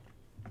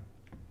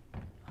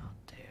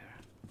 Out there.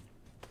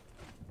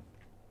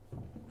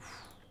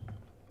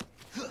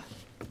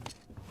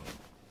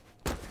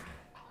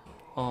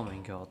 Oh my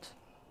god.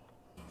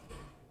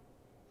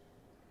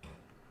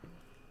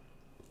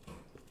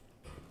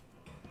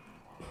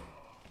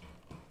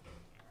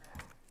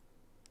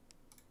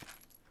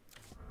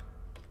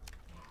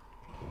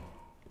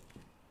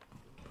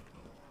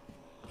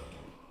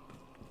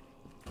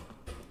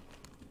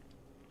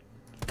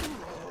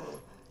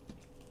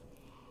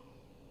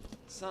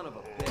 Son of a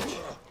bitch.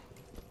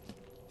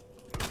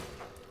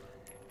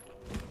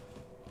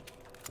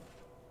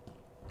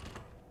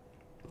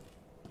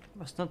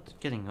 It's not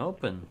getting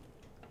open.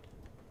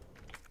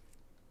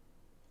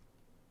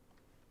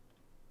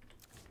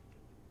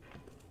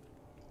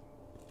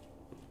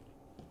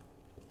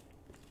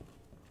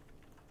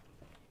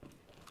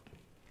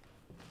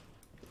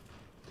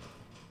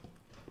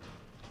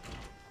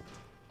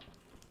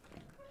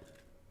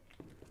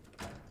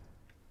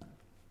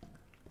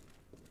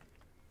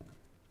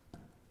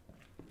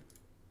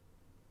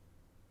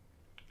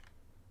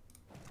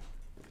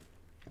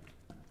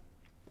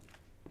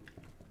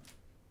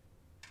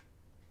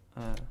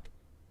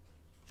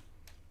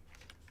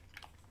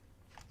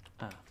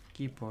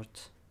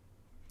 Keyboard.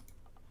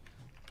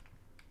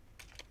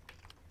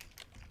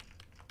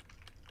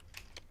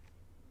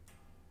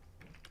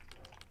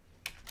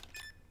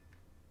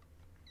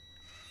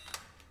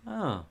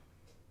 Ah.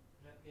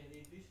 Heb jij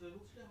die 3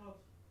 sleutels gehad?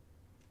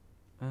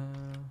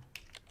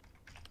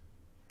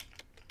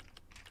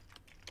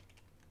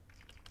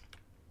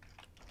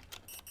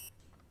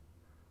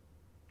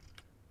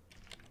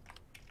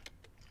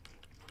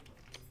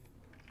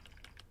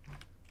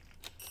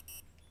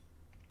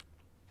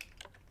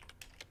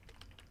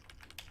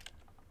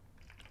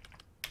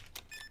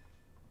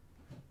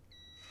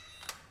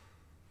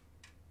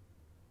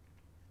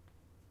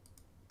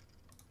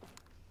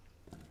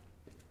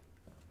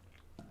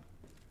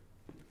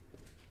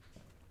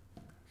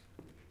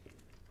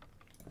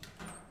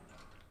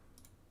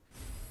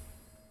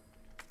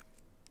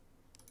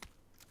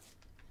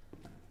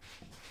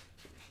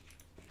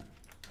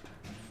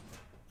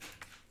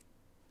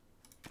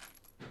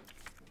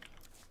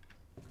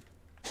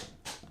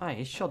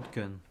 A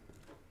shotgun.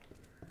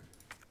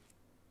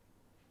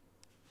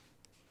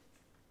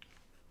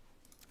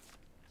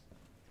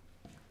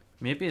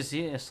 Maybe it's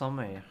here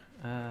somewhere.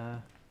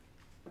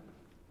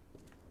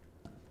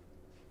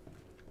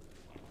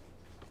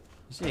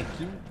 Is he a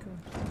key code?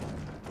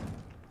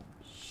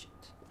 Shit.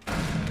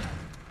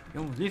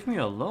 Yo, leave me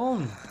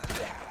alone!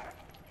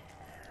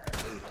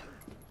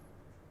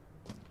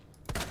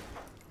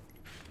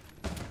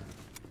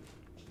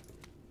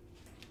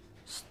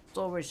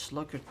 Storage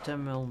locker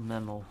terminal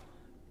memo.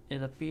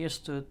 It appears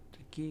that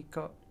the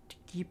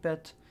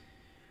keypad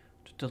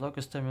to the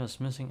locker's terminal is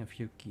missing a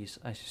few keys.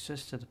 I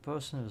suggest that the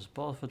person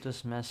responsible for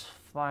this mess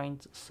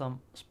find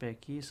some spare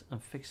keys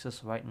and fix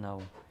this right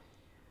now.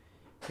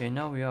 You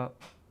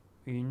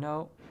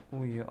know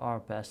who you are,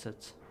 bastard.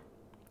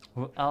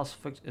 Who else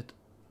fixed it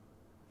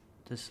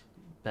this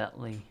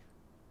badly?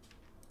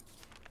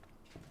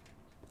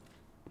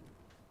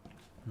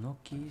 No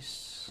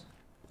keys.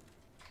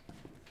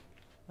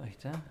 Right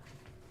there.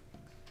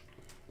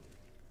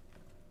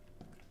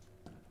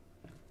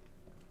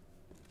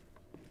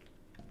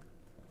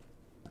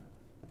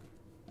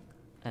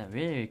 And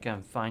really you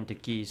can find the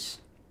keys.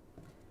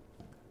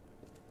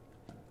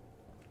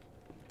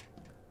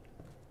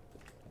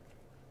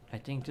 I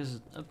think this is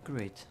an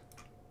upgrade.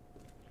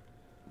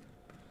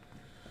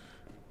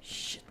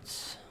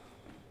 Shit.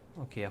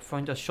 Okay, I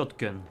found a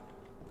shotgun.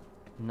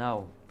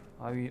 Now,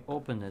 how you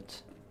open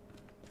it?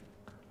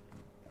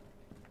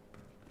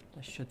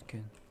 The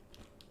shotgun.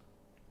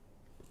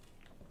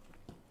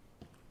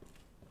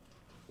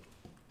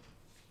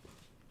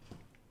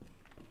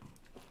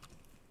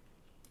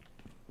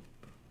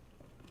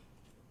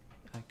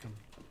 I can.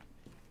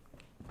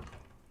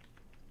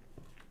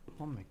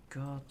 Oh my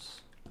god.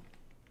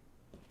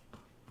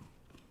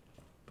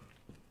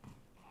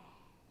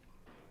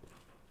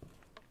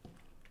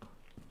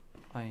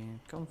 I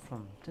come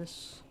from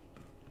this.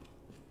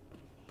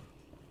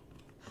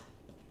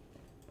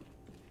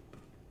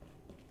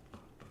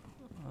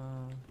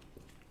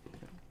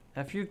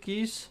 Have you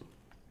keys?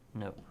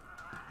 No.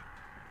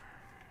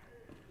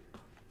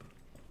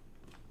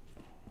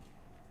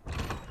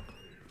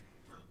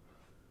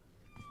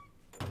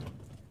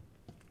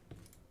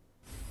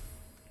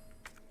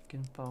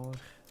 Gunpowder.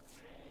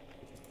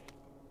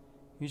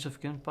 Use of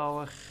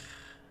gunpowder.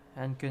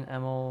 Handgun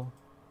ammo.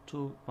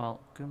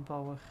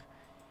 Gunpowder.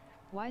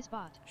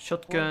 Wisebot.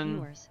 Shotgun.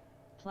 Viewers,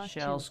 plus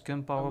Shells. 2.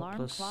 Gunpowder Alarm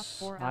plus clock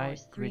 4 high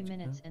hours 3 grade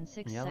minutes and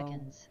 6 yellow.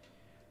 seconds.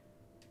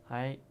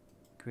 High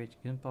grade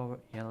gunpowder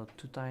yellow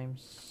 2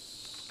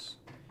 times.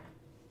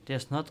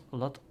 There's not a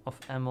lot of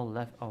ammo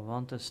left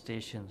around the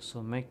station,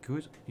 so make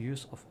good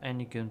use of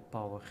any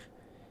gunpowder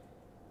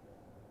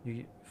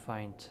you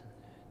find.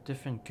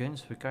 Different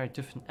guns require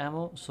different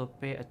ammo, so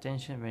pay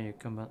attention when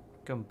you're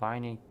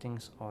combining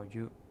things or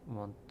you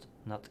won't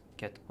not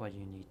get what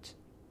you need.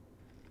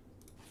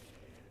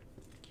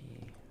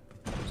 Okay.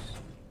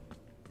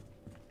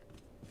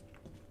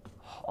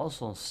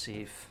 Also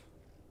safe.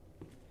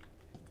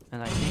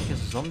 And I think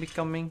there's a zombie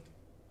coming.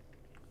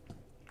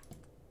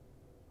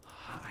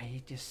 I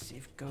hate these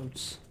safe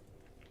codes.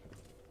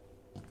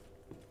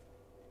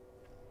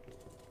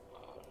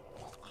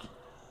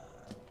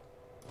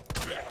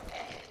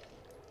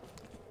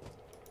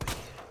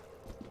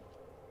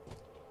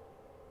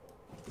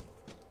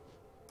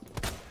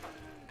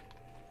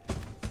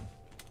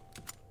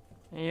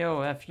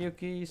 Yo, have you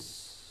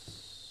keys?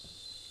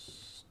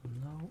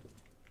 No.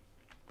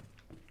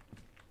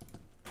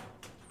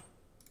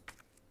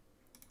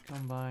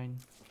 Combine.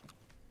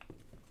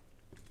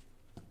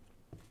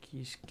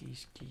 Keys.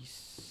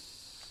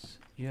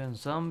 You're a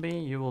zombie,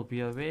 you will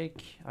be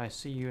awake. I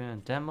see you in a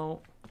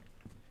demo.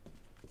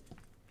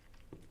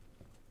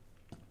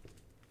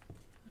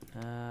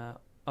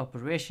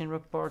 Operation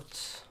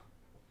report.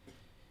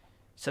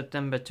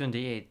 September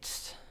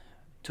 28th,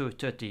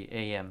 2:30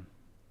 AM.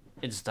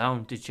 It's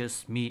down to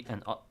just me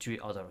and 3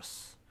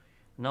 others.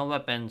 No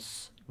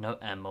weapons, no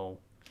ammo,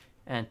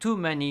 and too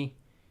many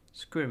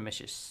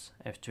skirmishes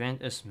have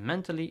drained us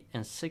mentally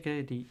and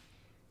physically.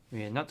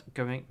 We are not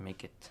going to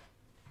make it.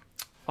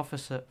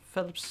 Officer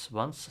Phelps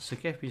wants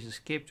securities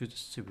escape to the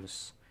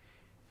sewers.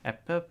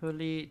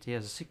 Apparently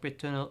there's a secret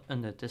tunnel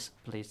under this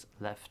place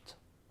left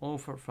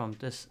over from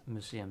this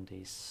museum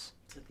days.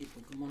 Zet die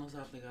Pokémon eens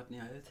af, dat gaat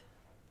niet uit.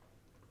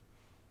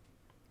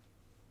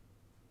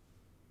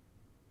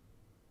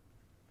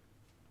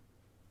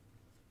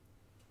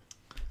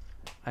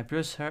 I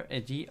brushed her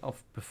idea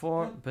off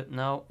before, but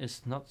now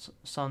it's not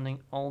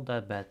sounding all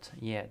that bad.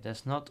 Yeah,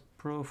 there's not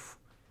proof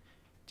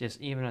there's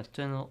even a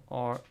tunnel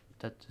or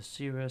that the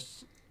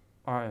sewers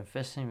are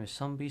infesting with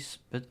zombies,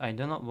 but I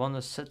do not want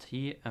to sit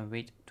here and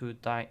wait to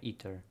die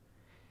either.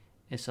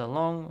 It's a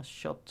long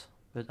shot,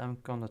 but I'm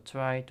gonna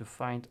try to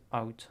find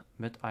out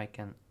what I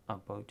can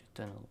about the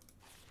tunnel.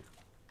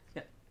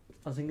 Ja,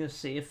 als ik een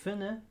save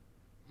vind, hè.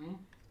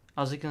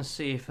 Als ik een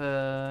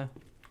save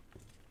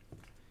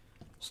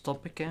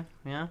stop ik, hè.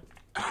 Ja.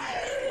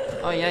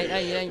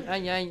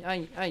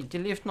 Ai, die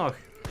leeft nog.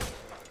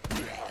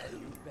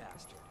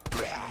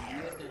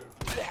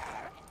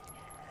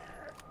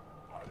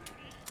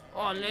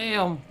 Oh,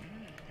 Leon.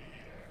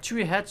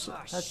 3 heads.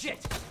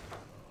 Shit!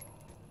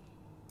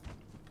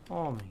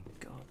 Oh my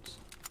god.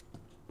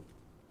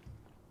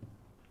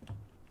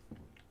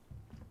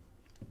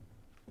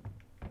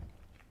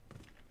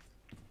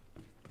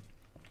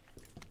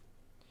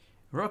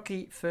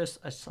 Rocky first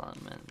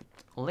assignment.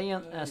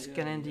 Leon S.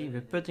 Kennedy,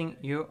 we're putting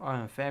you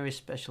on a very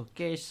special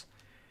case.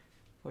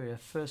 For your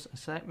first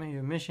assignment,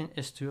 your mission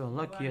is to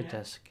unlock your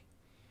desk.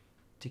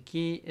 The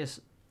key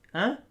is...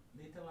 Huh?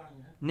 Niet te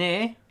lang, hè?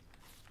 Nee.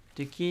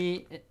 The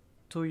key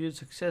to your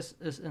success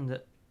is in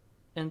the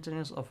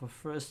internals of our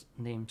first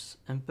names.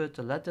 Input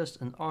the letters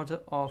in order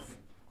of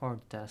our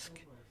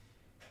desk.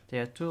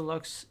 There are 2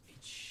 locks,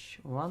 each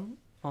one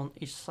on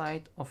each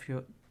side of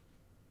your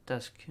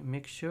desk.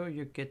 Make sure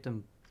you get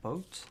them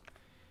both.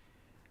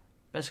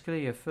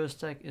 Basically, your first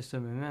tag is to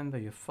remember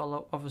your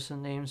fellow officer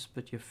names,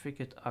 but you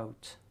figured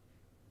out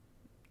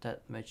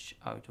that much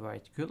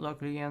outright. Good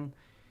luck, Leon.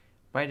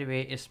 By the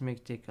way, it may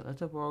take a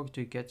little work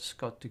to get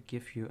Scott to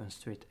give you a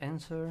straight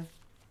answer.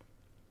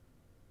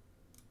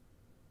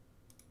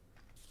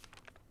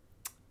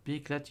 Be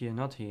glad you're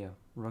not here,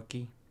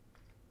 Rocky.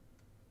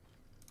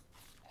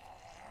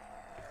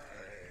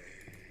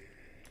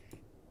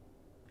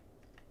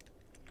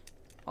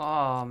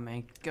 Oh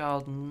my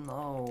god,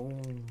 no.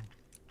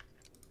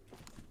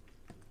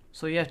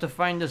 So you have to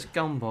find this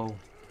gumbo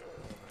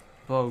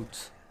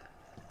boat.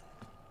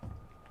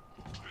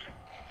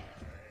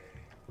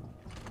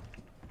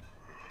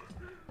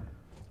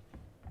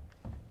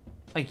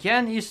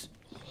 Again he's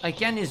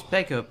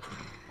back up.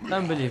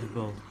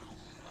 Unbelievable.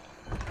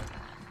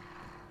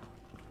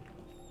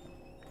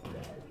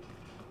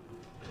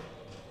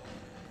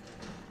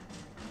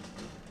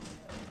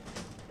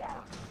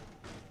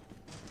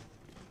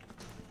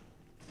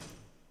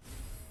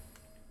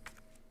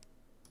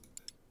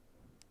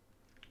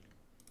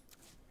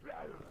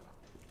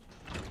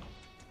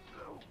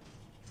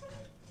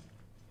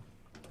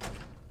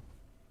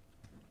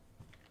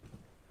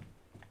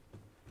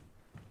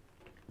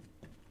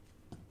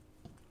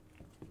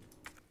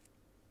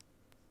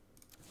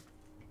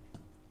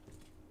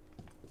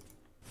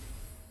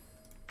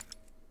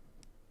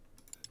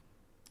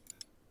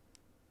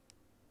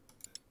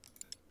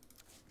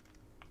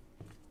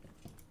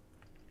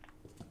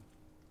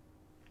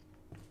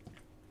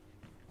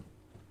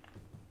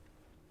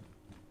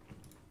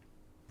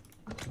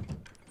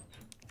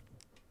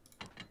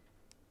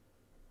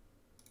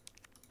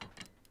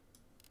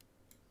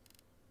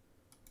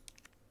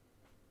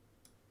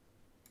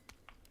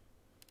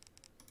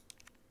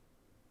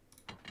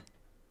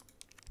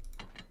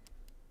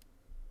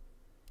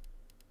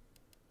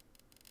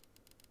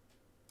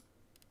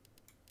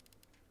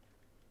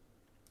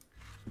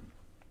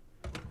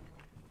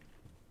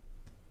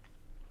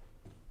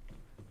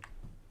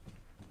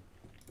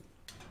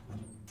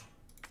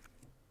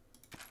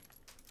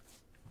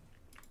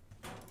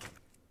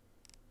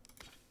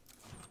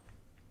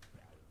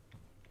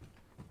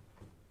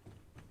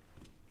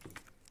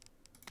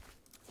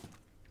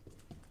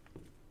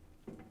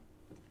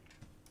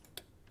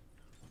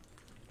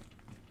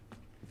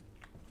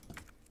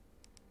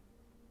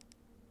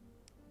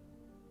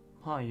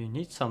 Oh, you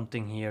need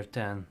something here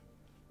then.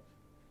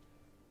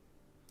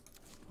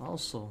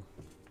 Also.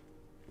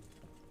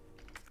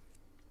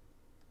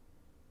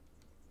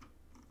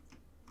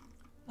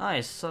 Ah,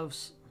 it's so...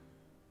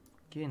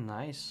 Okay,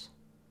 nice.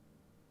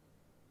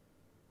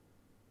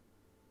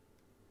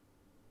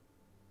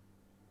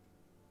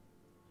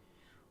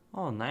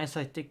 Oh, nice,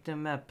 I take the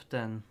map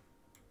then.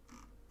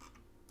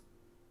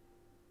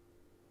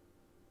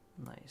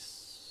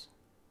 Nice.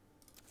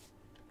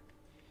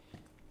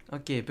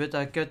 Okay, but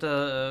I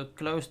gotta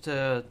close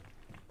the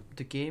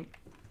game.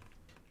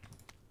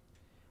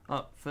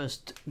 Oh,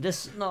 first,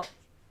 this not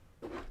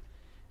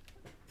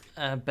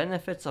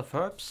benefits of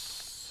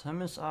herbs.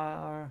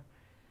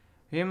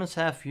 Humans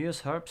have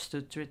used herbs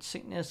to treat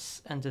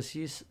sickness and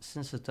disease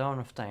since the dawn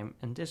of time.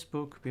 In this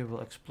book, we will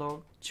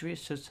explore 3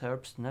 such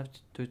herbs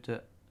native to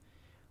the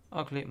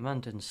ugly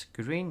mountains.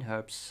 Green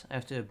herbs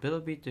have the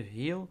ability to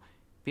heal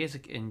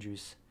basic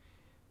injuries,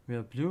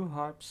 while blue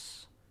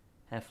herbs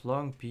have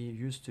long been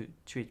used to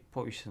treat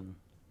poison.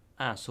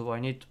 Ah, so I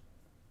need...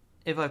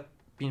 If I've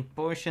been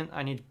poisoned,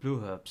 I need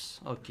blue herbs.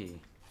 Okay.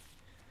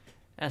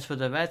 As for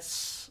the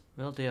reds,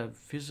 well, they are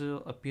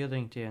visual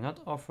appealing. They are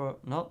not offer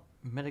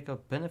medical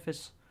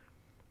benefits,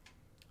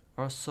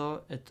 or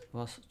so it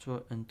was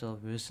true until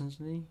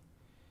recently.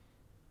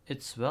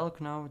 It's well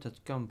known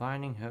that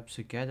combining herbs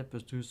together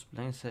produces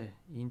balance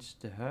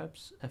against the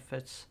herbs'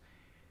 effects,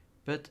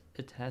 but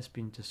it has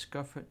been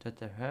discovered that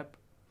the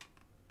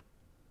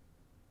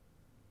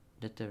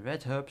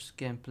red herbs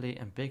can play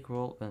a big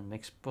role when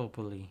mixed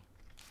properly.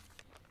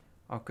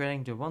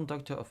 According to one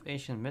doctor of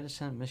Asian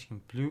medicine,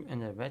 mixing blue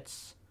and the red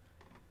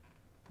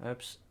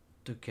herbs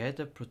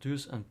together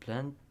produce a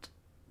blend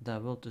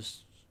that will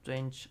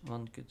strange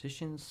one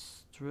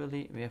conditions.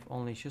 Truly, we have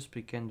only just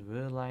begun to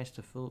realize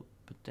the full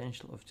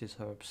potential of these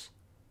herbs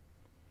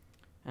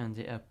and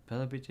their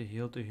ability to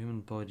heal the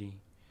human body.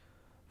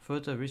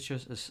 Further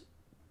research is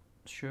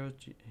sure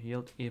to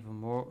yield even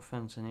more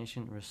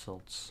fascinating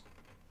results.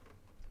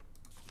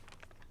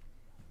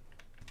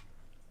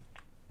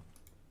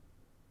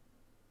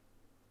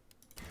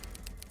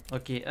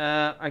 Okay,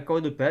 I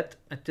go to bed.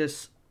 It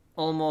is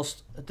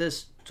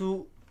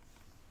 2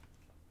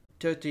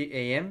 8:30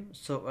 a.m.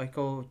 so I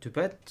go to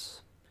bed.